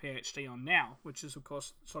doing my PhD on now, which is, of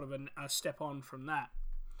course, sort of a step on from that.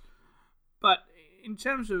 But in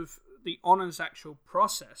terms of the honours actual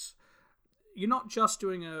process, you're not just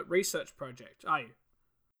doing a research project, are you?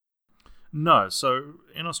 No, so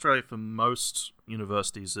in Australia, for most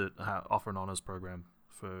universities that offer an honours program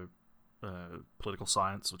for political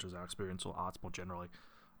science, which is our experience, or arts more generally,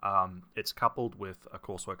 it's coupled with a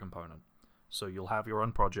coursework component. So you'll have your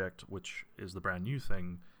own project, which is the brand new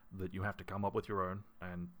thing that you have to come up with your own,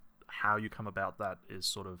 and how you come about that is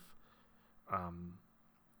sort of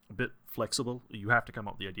a bit flexible. You have to come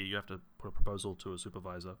up with the idea, you have to put a proposal to a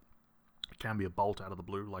supervisor. It can be a bolt out of the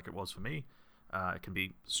blue, like it was for me. It can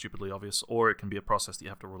be stupidly obvious, or it can be a process that you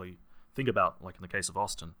have to really think about, like in the case of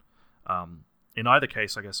Austin. In either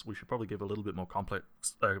case, I guess we should probably give a little bit more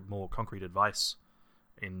more concrete advice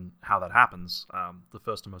in how that happens. The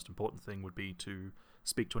first and most important thing would be to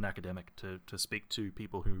speak to an academic, to speak to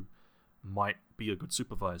people who might be a good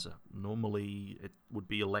supervisor. Normally, it would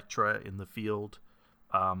be a lecturer in the field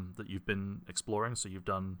that you've been exploring, so you've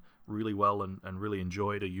done really well and really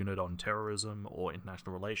enjoyed a unit on terrorism or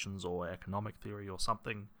international relations or economic theory or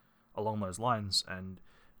something along those lines, and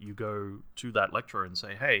you go to that lecturer and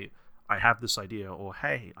say, hey, I have this idea, or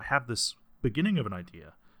hey, I have this beginning of an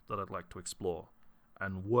idea that I'd like to explore,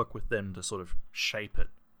 and work with them to sort of shape it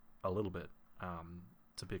a little bit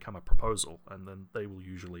to become a proposal, and then they will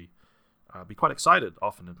usually be quite excited,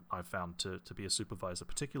 often I've found, to be a supervisor,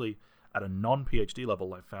 particularly at a non-PhD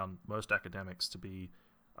level. I've found most academics to be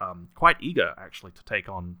quite eager, actually, to take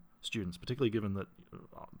on students, particularly given that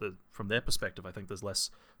from their perspective, I think there's less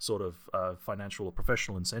sort of financial or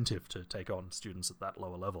professional incentive to take on students at that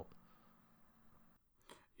lower level.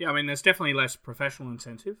 Yeah, I mean, there's definitely less professional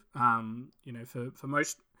incentive. For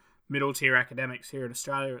most middle-tier academics here in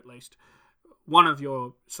Australia, at least, one of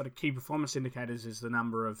your sort of key performance indicators is the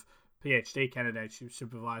number of PhD candidates you've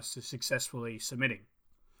supervised to successfully submitting.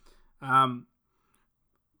 But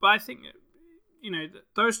I think,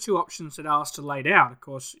 those two options that Alistair laid out, of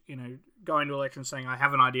course, going to a lecture and saying, I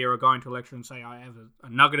have an idea, or going to a lecture and saying, I have a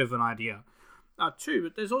nugget of an idea, are two.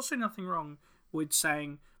 But there's also nothing wrong with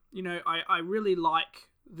saying, I really like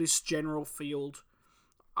this general field.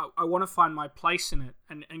 I want to find my place in it.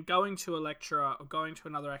 And going to a lecturer, or going to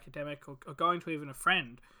another academic, or going to even a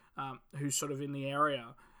friend who's sort of in the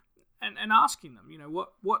area, and asking them,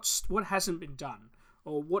 what hasn't been done?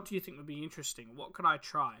 Or what do you think would be interesting? What could I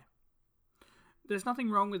try? There's nothing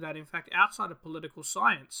wrong with that. In fact, outside of political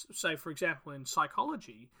science, say, for example, in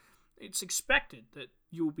psychology, it's expected that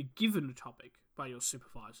you will be given a topic by your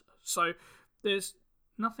supervisor. So there's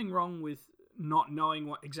nothing wrong with not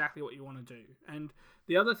knowing exactly what you want to do. And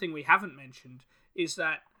the other thing we haven't mentioned is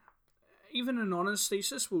that even an honours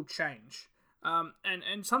thesis will change,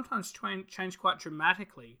 and sometimes change quite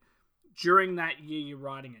dramatically during that year you're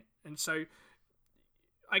writing it. And so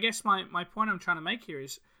I guess my point I'm trying to make here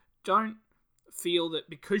is, don't feel that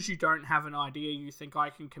because you don't have an idea, you think I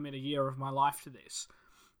can commit a year of my life to this,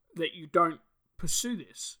 that you don't pursue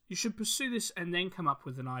this. You should pursue this and then come up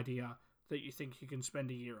with an idea that you think you can spend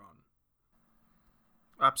a year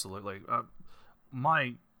on. Absolutely.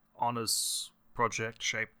 My honours project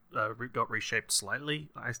got reshaped slightly,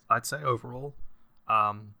 I'd say, overall,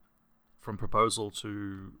 from proposal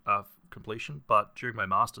to completion. But during my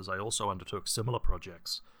master's, I also undertook similar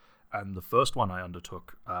projects. And the first one I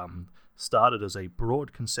undertook started as a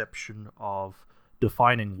broad conception of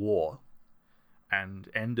defining war, and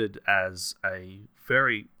ended as a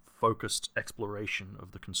very focused exploration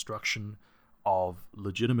of the construction of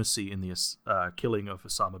legitimacy in the killing of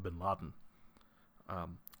Osama bin Laden.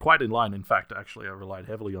 Quite in line, in fact, actually, I relied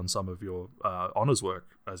heavily on some of your honours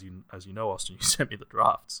work. As you know, Austin, you sent me the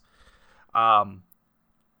drafts.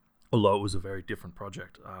 Although it was a very different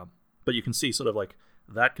project. But you can see sort of like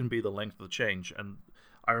that can be the length of the change. And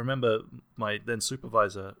I remember my then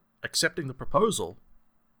supervisor accepting the proposal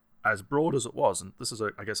as broad as it was. And this is,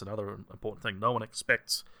 I guess, another important thing. No one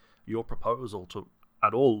expects your proposal to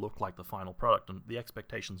at all look like the final product, and the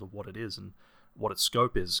expectations of what it is and what its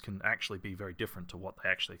scope is can actually be very different to what they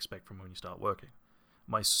actually expect from when you start working.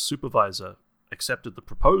 My supervisor accepted the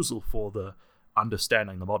proposal for the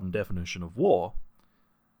understanding the modern definition of war,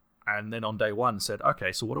 and then on day one said,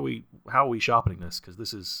 okay, so how are we sharpening this? Because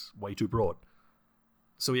this is way too broad.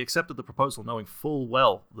 So he accepted the proposal knowing full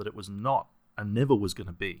well that it was not, and never was going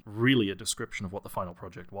to be, really a description of what the final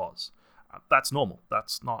project was. That's normal.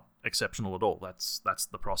 That's not exceptional at all. That's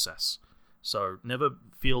the process. So never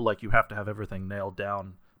feel like you have to have everything nailed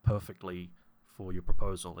down perfectly for your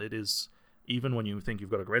proposal. It is, even when you think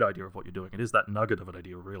you've got a great idea of what you're doing, it is that nugget of an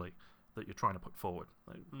idea, really, that you're trying to put forward.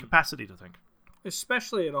 Capacity to think.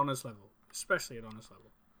 Especially at honours level.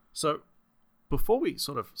 So before we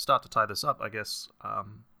sort of start to tie this up, I guess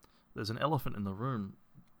there's an elephant in the room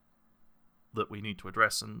that we need to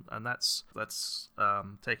address, and that's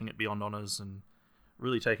taking it beyond honours and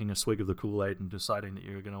really taking a swig of the Kool-Aid and deciding that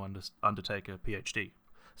you're going to undertake a PhD,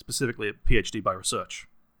 specifically a PhD by research.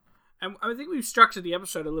 And I think we've structured the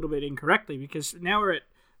episode a little bit incorrectly, because now we're at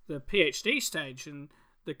the PhD stage, and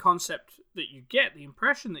the concept that you get, the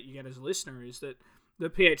impression that you get as a listener, is that the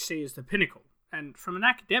PhD is the pinnacle. And from an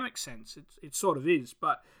academic sense, it sort of is,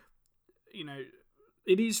 but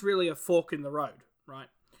it is really a fork in the road, right?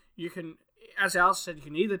 You can, as Al said, you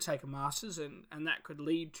can either take a master's and that could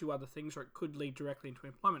lead to other things, or it could lead directly into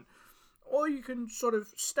employment. Or you can sort of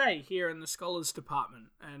stay here in the scholars department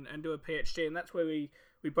and do a PhD, and that's where we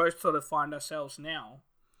both sort of find ourselves now.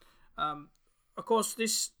 Of course,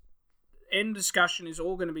 this end discussion is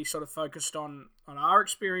all going to be sort of focused on our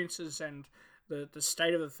experiences and the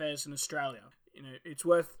state of affairs in Australia. It's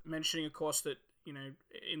worth mentioning, of course, that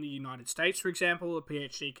in the United States, for example, a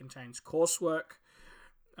PhD contains coursework.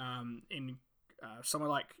 In somewhere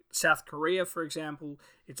like South Korea, for example,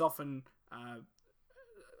 it's often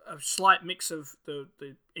a slight mix of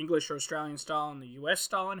the English or Australian style and the US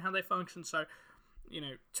style and how they function. So,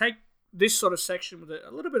 take this sort of section with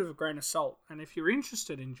a little bit of a grain of salt. And if you're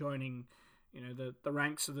interested in joining, the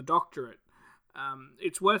ranks of the doctorate,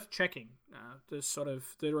 it's worth checking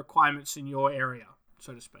the requirements in your area,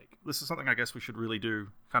 so to speak. This is something I guess we should really do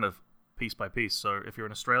kind of piece by piece. So if you're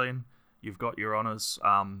an Australian, you've got your honours,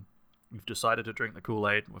 you've decided to drink the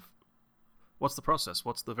Kool-Aid. What's the process?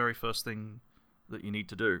 What's the very first thing that you need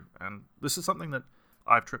to do? And this is something that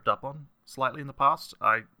I've tripped up on slightly in the past.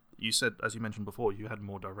 You said, as you mentioned before, you had a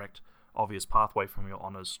more direct, obvious pathway from your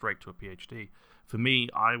honours straight to a PhD. For me,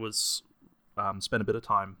 I was spent a bit of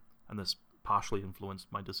time, and this partially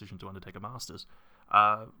influenced my decision to undertake a master's,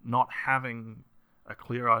 not having a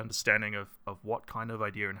clear understanding of what kind of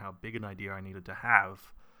idea and how big an idea I needed to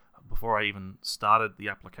have before I even started the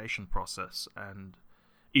application process. And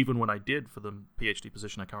even when I did for the PhD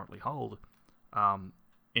position I currently hold,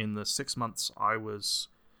 in the 6 months I was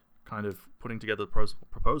kind of putting together the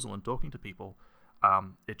proposal and talking to people,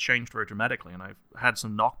 it changed very dramatically. And I've had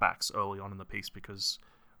some knockbacks early on in the piece because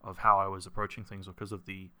of how I was approaching things, or because of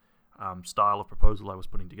the style of proposal I was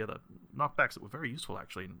putting together. Knockbacks that were very useful,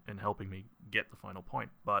 actually, in helping me get the final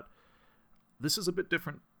point. But this is a bit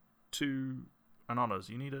different to an honours.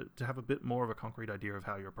 You need to have a bit more of a concrete idea of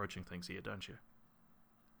how you're approaching things here, don't you?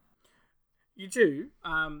 You do,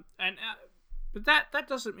 but that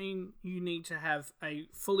doesn't mean you need to have a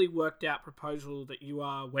fully worked out proposal that you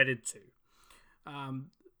are wedded to.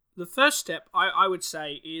 The first step, I would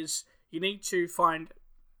say, is you need to find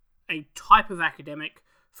a type of academic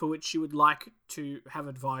for which you would like to have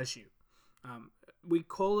advise you. We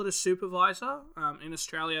call it a supervisor in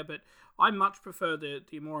Australia, but I much prefer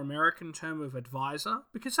the more American term of advisor,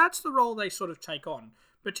 because that's the role they sort of take on,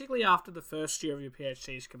 particularly after the first year of your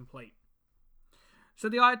PhD is complete. So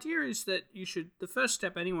the idea is that the first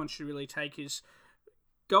step anyone should really take is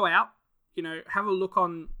go out, have a look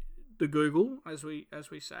on the Google, as we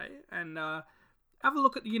say, and have a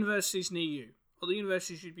look at the universities near you, or the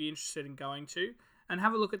universities you'd be interested in going to, and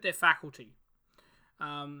have a look at their faculty.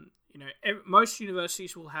 Most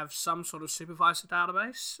universities will have some sort of supervisor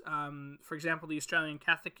database. For example, the Australian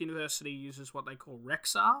Catholic University uses what they call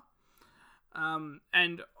Rexar,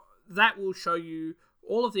 and that will show you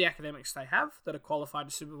all of the academics they have that are qualified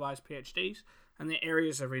to supervise PhDs and their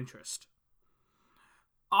areas of interest.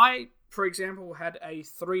 I, for example, had a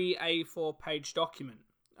 3 A4 page document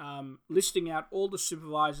listing out all the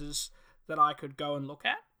supervisors that I could go and look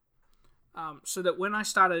at, so that when I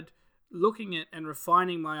started looking at and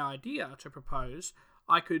refining my idea to propose,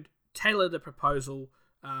 I could tailor the proposal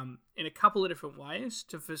in a couple of different ways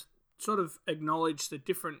to sort of acknowledge the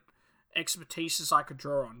different expertises I could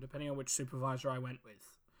draw on, depending on which supervisor I went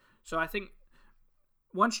with. So I think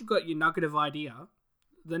once you've got your nugget of idea,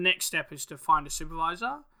 the next step is to find a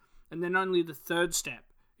supervisor, and then only the third step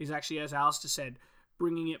is actually, as Alistair said,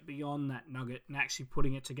 bringing it beyond that nugget and actually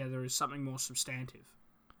putting it together as something more substantive.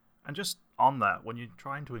 And just on that, when you're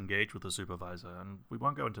trying to engage with a supervisor, and we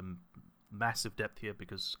won't go into massive depth here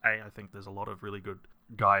because I think there's a lot of really good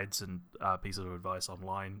guides and pieces of advice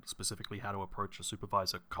online, specifically how to approach a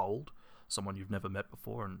supervisor cold, someone you've never met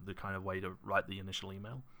before, and the kind of way to write the initial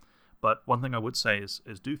email. But one thing I would say is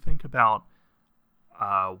do think about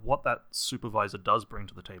what that supervisor does bring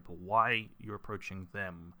to the table, why you're approaching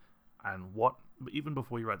them, and what, even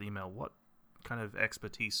before you write the email, what kind of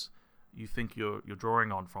expertise you think you're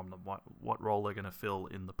drawing on from them, what role they're going to fill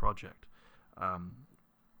in the project.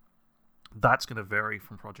 That's going to vary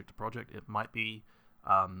from project to project. It might be,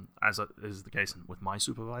 as is the case with my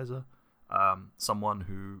supervisor, someone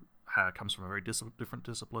who comes from a very different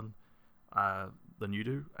discipline than you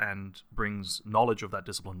do, and brings knowledge of that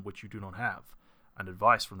discipline which you do not have, and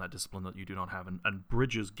advice from that discipline that you do not have, and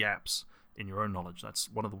bridges gaps in your own knowledge. That's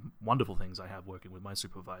one of the wonderful things I have working with my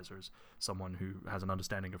supervisors, someone who has an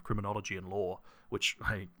understanding of criminology and law, which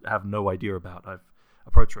I have no idea about. I've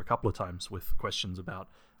approached her a couple of times with questions about,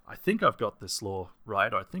 I think I've got this law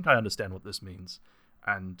right, or I think I understand what this means,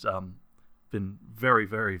 and been very,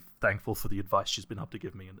 very thankful for the advice she's been able to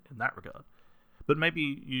give me in that regard. But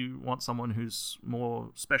maybe you want someone who's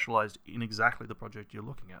more specialized in exactly the project you're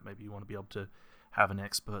looking at. Maybe you want to be able to have an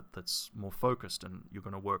expert that's more focused and you're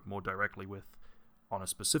going to work more directly with on a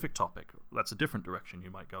specific topic. That's a different direction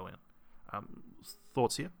you might go in.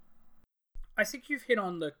 Thoughts here? I think you've hit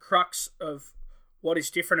on the crux of what is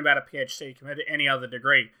different about a PhD compared to any other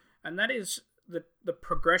degree, and that is the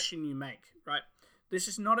progression you make, right? This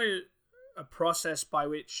is not a process by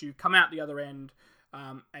which you come out the other end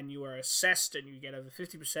and you are assessed and you get over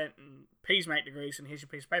 50% and P's make degrees and here's your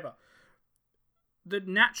piece of paper. The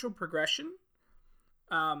natural progression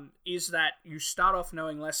is that you start off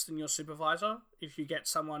knowing less than your supervisor, if you get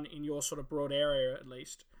someone in your sort of broad area at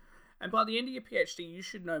least. And by the end of your PhD, you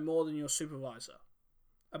should know more than your supervisor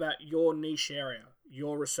about your niche area,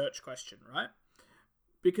 your research question, right?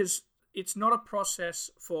 Because it's not a process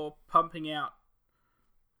for pumping out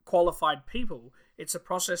qualified people. It's a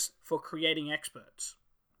process for creating experts,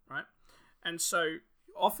 right? And so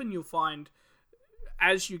often you'll find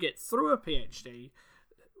as you get through a PhD,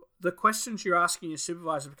 the questions you're asking your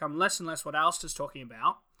supervisor become less and less what Alistair's talking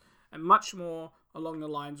about, and much more along the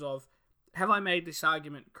lines of, have I made this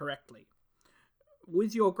argument correctly?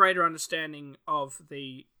 With your greater understanding of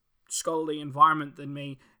the scholarly environment than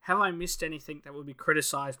me, have I missed anything that would be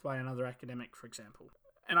criticized by another academic, for example?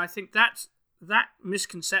 And I think that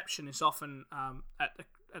misconception is often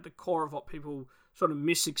at the core of what people sort of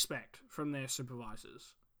misexpect from their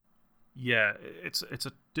supervisors. Yeah, it's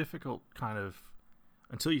a difficult kind of,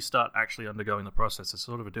 until you start actually undergoing the process, it's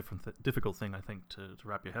sort of a difficult thing, I think, to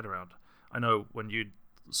wrap your head around. I know when you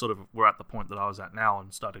sort of were at the point that I was at now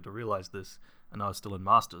and starting to realize this, and I was still in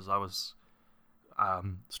masters, I was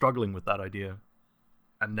struggling with that idea,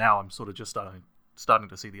 and now I'm sort of just starting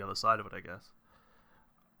to see the other side of it, I guess.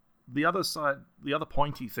 The other side, the other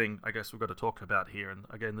pointy thing, I guess we've got to talk about here, and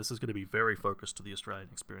again, this is going to be very focused to the Australian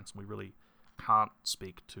experience, and we really can't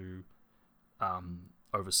speak to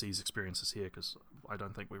overseas experiences here, because I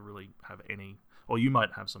don't think we really have any, or you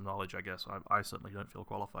might have some knowledge, I guess. I certainly don't feel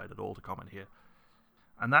qualified at all to comment here.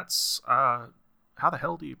 And that's, how the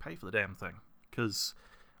hell do you pay for the damn thing? Because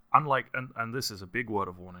unlike, and this is a big word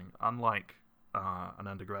of warning, unlike an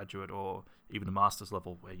undergraduate or even a master's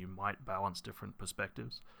level where you might balance different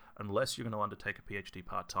perspectives, unless you're going to undertake a PhD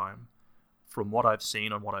part-time, from what I've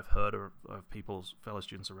seen and what I've heard of people's fellow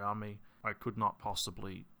students around me, I could not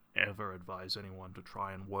possibly ever advise anyone to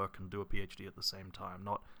try and work and do a PhD at the same time,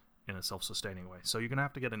 not in a self-sustaining way. So you're going to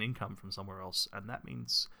have to get an income from somewhere else, and that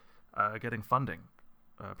means getting funding,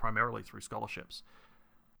 primarily through scholarships.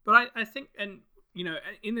 But I think, and you know,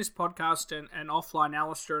 in this podcast and offline,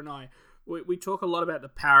 Alistair and I, we talk a lot about the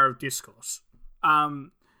power of discourse.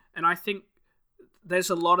 And I think there's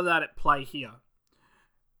a lot of that at play here.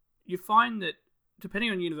 You find that,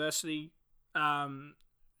 depending on university,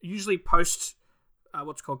 usually post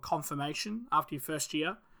what's called confirmation, after your first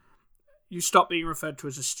year, you stop being referred to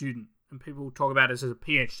as a student, and people talk about it as a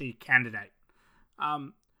PhD candidate.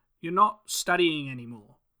 You're not studying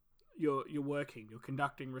anymore. You're working, you're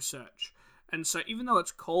conducting research. And so even though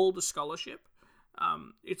it's called a scholarship,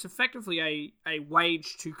 it's effectively a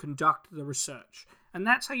wage to conduct the research. And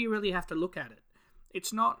that's how you really have to look at it.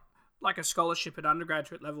 It's not like a scholarship at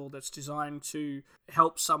undergraduate level that's designed to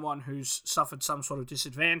help someone who's suffered some sort of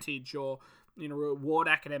disadvantage or, you know, reward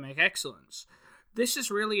academic excellence. This is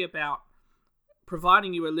really about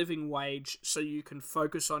providing you a living wage so you can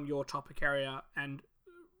focus on your topic area and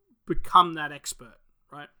become that expert,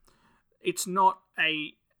 right? It's not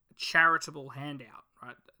a charitable handout,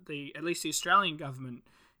 right? At least the Australian government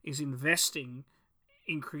is investing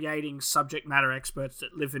in creating subject matter experts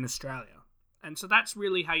that live in Australia. And so that's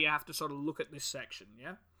really how you have to sort of look at this section,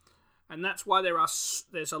 yeah? And that's why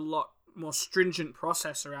there's a lot more stringent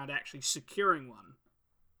process around actually securing one.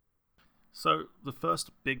 So the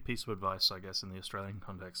first big piece of advice, I guess, in the Australian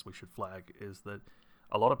context we should flag is that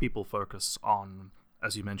a lot of people focus on,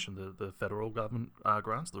 as you mentioned, the federal government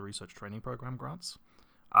grants, the research training program grants.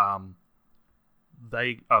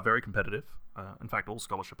 They are very competitive. In fact, all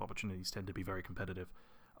scholarship opportunities tend to be very competitive,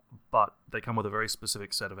 but they come with a very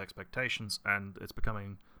specific set of expectations, and it's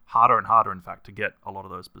becoming harder and harder, in fact, to get a lot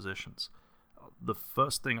of those positions. The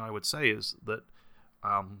first thing I would say is that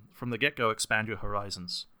from the get-go, expand your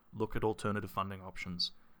horizons. Look at alternative funding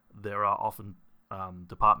options. There are often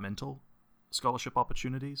departmental scholarship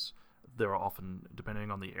opportunities. There are often,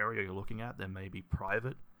 depending on the area you're looking at, there may be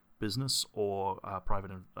private business or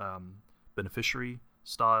private beneficiary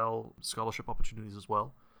style scholarship opportunities as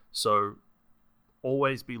well. So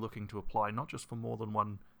always be looking to apply not just for more than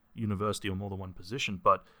one university or more than one position,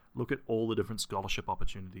 but look at all the different scholarship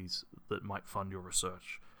opportunities that might fund your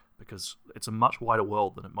research, because it's a much wider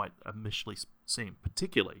world than it might initially seem,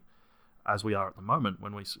 particularly as we are at the moment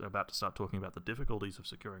when we're about to start talking about the difficulties of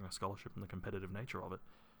securing a scholarship and the competitive nature of it.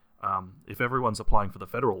 If everyone's applying for the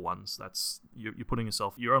federal ones, that's you're putting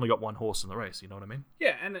yourself. You only got one horse in the race. You know what I mean?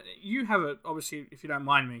 Yeah, and you have obviously, if you don't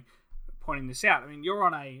mind me pointing this out, I mean, you're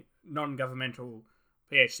on a non-governmental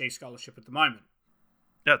PhD scholarship at the moment.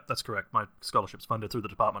 Yeah, that's correct. My scholarship's funded through the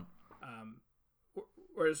department.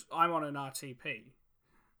 Whereas I'm on an RTP.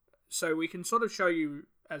 So we can sort of show you,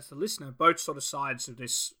 as the listener, both sort of sides of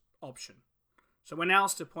this option. So when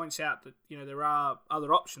Alistair points out that, there are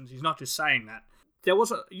other options, he's not just saying that.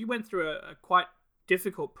 You went through a quite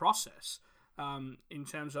difficult process in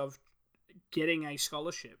terms of getting a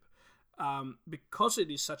scholarship because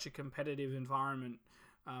it is such a competitive environment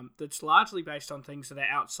that's largely based on things that are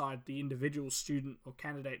outside the individual student or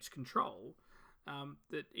candidate's control,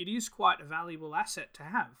 that it is quite a valuable asset to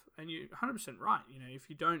have. And you're 100% right. If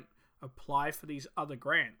you don't apply for these other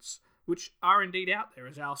grants, which are indeed out there,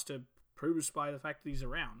 as Alistair proves by the fact that he's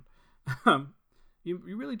around, you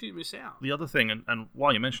really do miss out. The other thing, and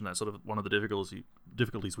while you mention that, sort of one of the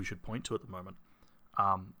difficulties we should point to at the moment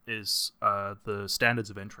is the standards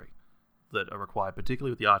of entry that are required,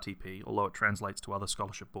 particularly with the RTP, although it translates to other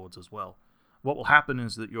scholarship boards as well. What will happen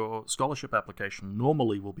is that your scholarship application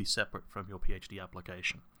normally will be separate from your PhD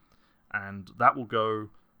application. And that will go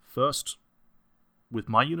first with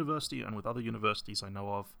my university and with other universities I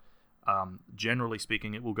know of. Generally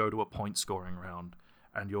speaking, it will go to a point scoring round.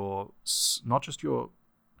 And not just your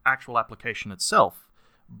actual application itself,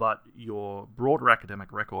 but your broader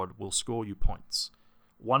academic record will score you points.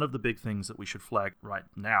 One of the big things that we should flag right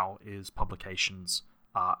now is publications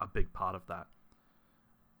are a big part of that.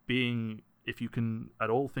 If you can at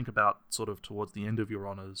all think about sort of towards the end of your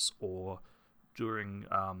honours or during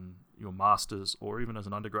your master's or even as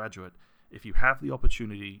an undergraduate, if you have the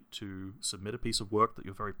opportunity to submit a piece of work that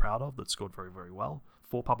you're very proud of, that scored very, very well,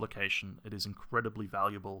 for publication, it is incredibly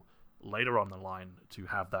valuable later on the line to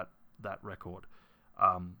have that record.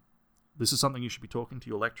 This is something you should be talking to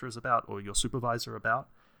your lecturers about or your supervisor about,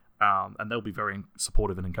 and they'll be very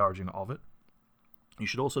supportive and encouraging of it. You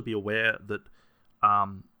should also be aware that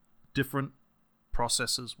different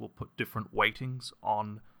processes will put different weightings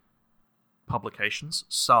on publications.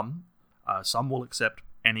 Some will accept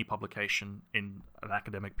any publication in an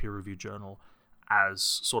academic peer-reviewed journal as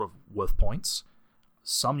sort of worth points.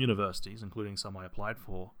 Some universities, including some I applied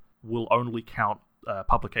for, will only count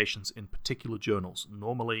publications in particular journals,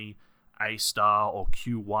 normally A* or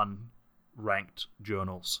Q1 ranked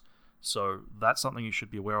journals. So that's something you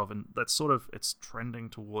should be aware of, and that's it's trending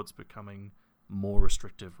towards becoming more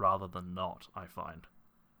restrictive rather than not, I find.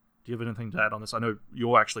 Do you have anything to add on this? I know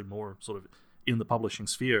you're actually more sort of in the publishing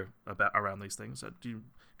sphere around these things. Can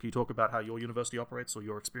you talk about how your university operates or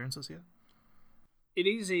your experiences here? It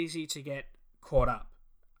is easy to get caught up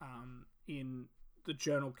in the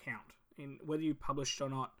journal count, in whether you published or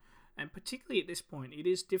not. And particularly at this point, it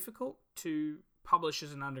is difficult to publish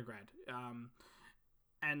as an undergrad.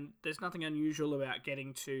 And there's nothing unusual about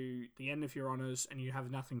getting to the end of your honours and you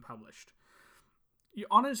have nothing published. Your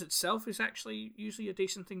honours itself is actually usually a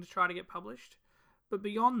decent thing to try to get published. But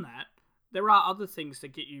beyond that, there are other things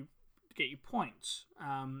that get you points.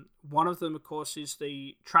 One of them, of course, is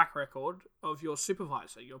the track record of your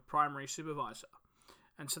supervisor, your primary supervisor.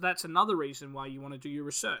 And so that's another reason why you want to do your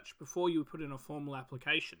research before you put in a formal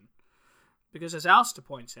application. Because as Alistair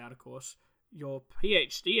points out, of course, your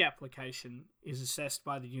PhD application is assessed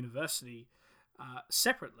by the university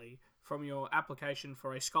separately from your application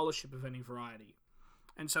for a scholarship of any variety.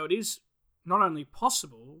 And so it is not only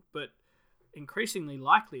possible, but increasingly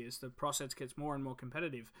likely as the process gets more and more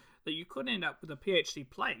competitive, that you could end up with a PhD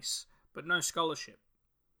place, but no scholarship.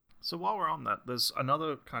 So while we're on that, there's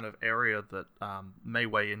another kind of area that may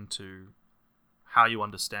weigh into how you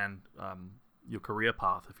understand your career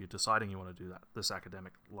path if you're deciding you want to do this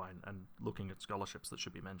academic line and looking at scholarships that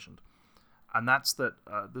should be mentioned. And that's that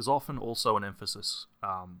there's often also an emphasis,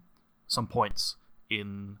 some points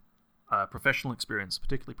in professional experience,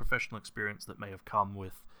 particularly professional experience that may have come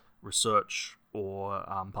with research or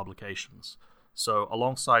publications. So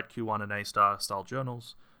alongside Q1 and A-star style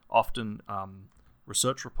journals, often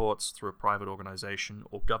research reports through a private organization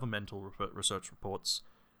or governmental research reports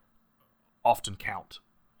often count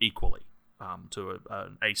equally to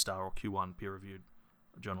an A-star or Q1 peer-reviewed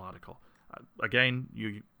journal article. Again,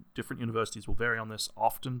 different universities will vary on this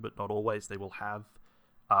often, but not always. They will have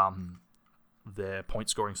their point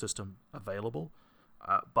scoring system available.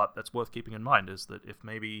 But that's worth keeping in mind is that if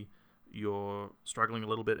maybe you're struggling a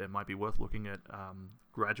little bit, it might be worth looking at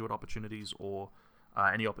graduate opportunities or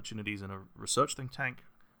any opportunities in a research think tank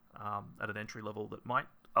at an entry level that might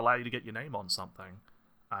allow you to get your name on something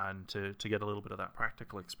and to get a little bit of that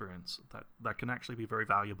practical experience that can actually be very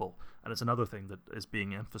valuable. And it's another thing that is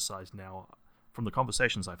being emphasized now, from the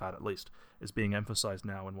conversations I've had at least, is being emphasized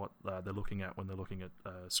now in what they're looking at when they're looking at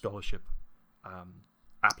scholarship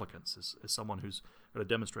applicants is someone who's got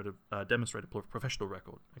a demonstrated professional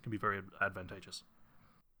record. It can be very advantageous.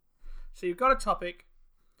 So you've got a topic,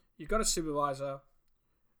 you've got a supervisor,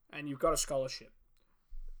 and you've got a scholarship.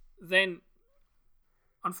 Then,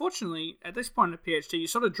 unfortunately, at this point in a PhD, you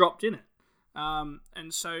sort of dropped in it.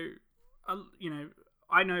 And so,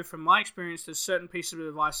 I know from my experience, there's certain pieces of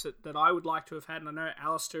advice that I would like to have had, and I know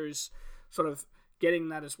Alistair is sort of getting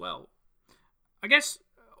that as well. I guess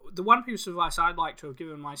the one piece of advice I'd like to have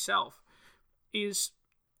given myself is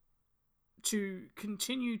to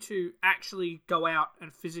continue to actually go out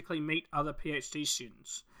and physically meet other PhD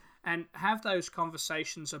students and have those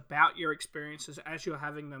conversations about your experiences as you're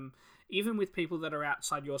having them, even with people that are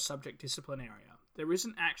outside your subject discipline area. There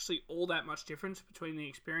isn't actually all that much difference between the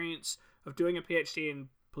experience of doing a PhD in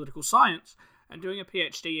political science and doing a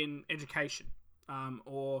PhD in education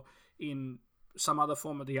or in some other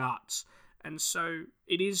form of the arts. And so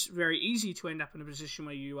it is very easy to end up in a position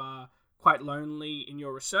where you are quite lonely in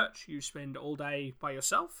your research. You spend all day by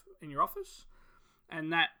yourself in your office.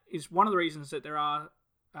 And that is one of the reasons that there are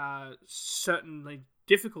certainly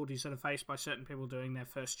difficulties that are faced by certain people doing their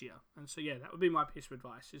first year. And so, yeah, that would be my piece of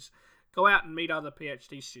advice, is go out and meet other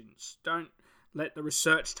PhD students. Don't let the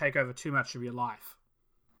research take over too much of your life.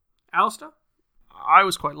 Alistair? I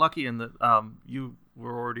was quite lucky in that you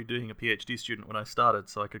were already doing a PhD student when I started,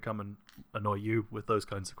 so I could come and annoy you with those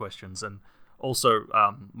kinds of questions. And also,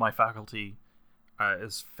 my faculty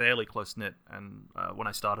is fairly close-knit, and when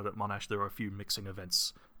I started at Monash, there were a few mixing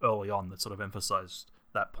events early on that sort of emphasized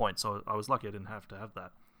that point, so I was lucky I didn't have to have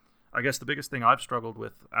that. I guess the biggest thing I've struggled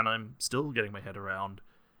with, and I'm still getting my head around,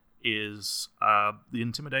 is the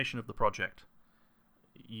intimidation of the project.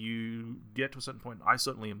 You get to a certain point, I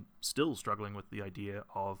certainly am still struggling with the idea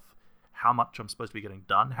of how much I'm supposed to be getting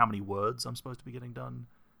done, how many words I'm supposed to be getting done,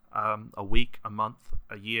 a week, a month,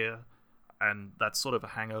 a year, and that's sort of a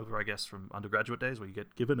hangover, I guess, from undergraduate days where you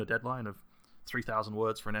get given a deadline of 3,000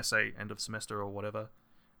 words for an essay, end of semester or whatever,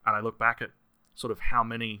 and I look back at sort of how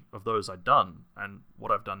many of those I've done and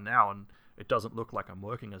what I've done now, and it doesn't look like I'm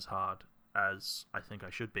working as hard as I think I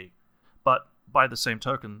should be. But by the same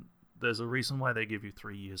token, there's a reason why they give you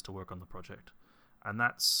 3 years to work on the project, and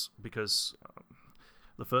that's because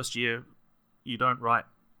the first year you don't write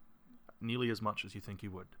nearly as much as you think you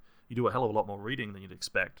would. You do a hell of a lot more reading than you'd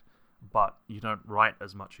expect, but you don't write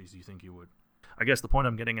as much as you think you would. I guess the point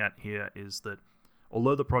I'm getting at here is that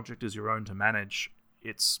although the project is your own to manage,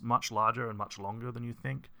 it's much larger and much longer than you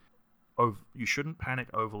think. You shouldn't panic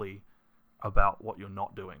overly about what you're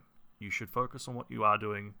not doing. You should focus on what you are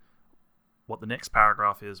doing, what the next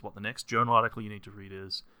paragraph is, what the next journal article you need to read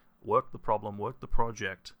is. Work the problem, work the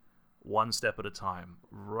project one step at a time,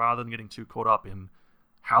 rather than getting too caught up in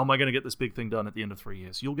how am I going to get this big thing done at the end of 3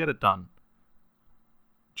 years. You'll get it done.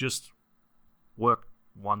 Just work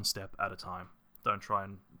one step at a time. Don't try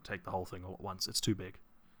and take the whole thing all at once. It's too big.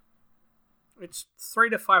 It's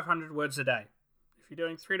 300 to 500 words a day. If you're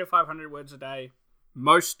doing 300 to 500 words a day,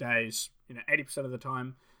 most days, 80% of the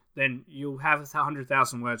time, then you'll have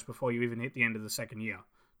 100,000 words before you even hit the end of the second year,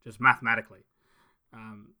 just mathematically.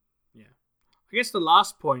 I guess the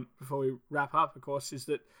last point before we wrap up, of course, is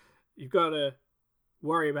that You've got to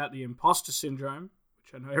worry about the imposter syndrome,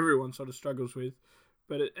 which I know everyone sort of struggles with,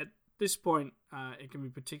 but at this point, it can be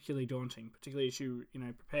particularly daunting, particularly as you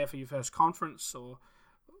prepare for your first conference or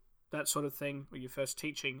that sort of thing, or your first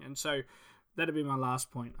teaching. And so that'd be my last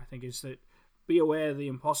point, I think, is that be aware the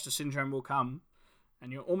imposter syndrome will come,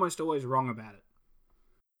 and you're almost always wrong about it.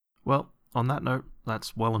 Well, on that note,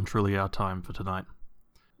 that's well and truly our time for tonight.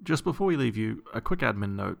 Just before we leave you, a quick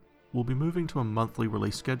admin note. We'll be moving to a monthly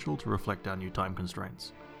release schedule to reflect our new time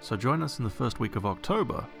constraints. So join us in the first week of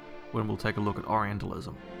October, when we'll take a look at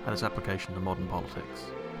Orientalism and its application to modern politics.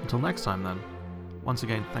 Until next time then, once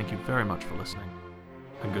again, thank you very much for listening,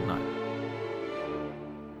 and good night.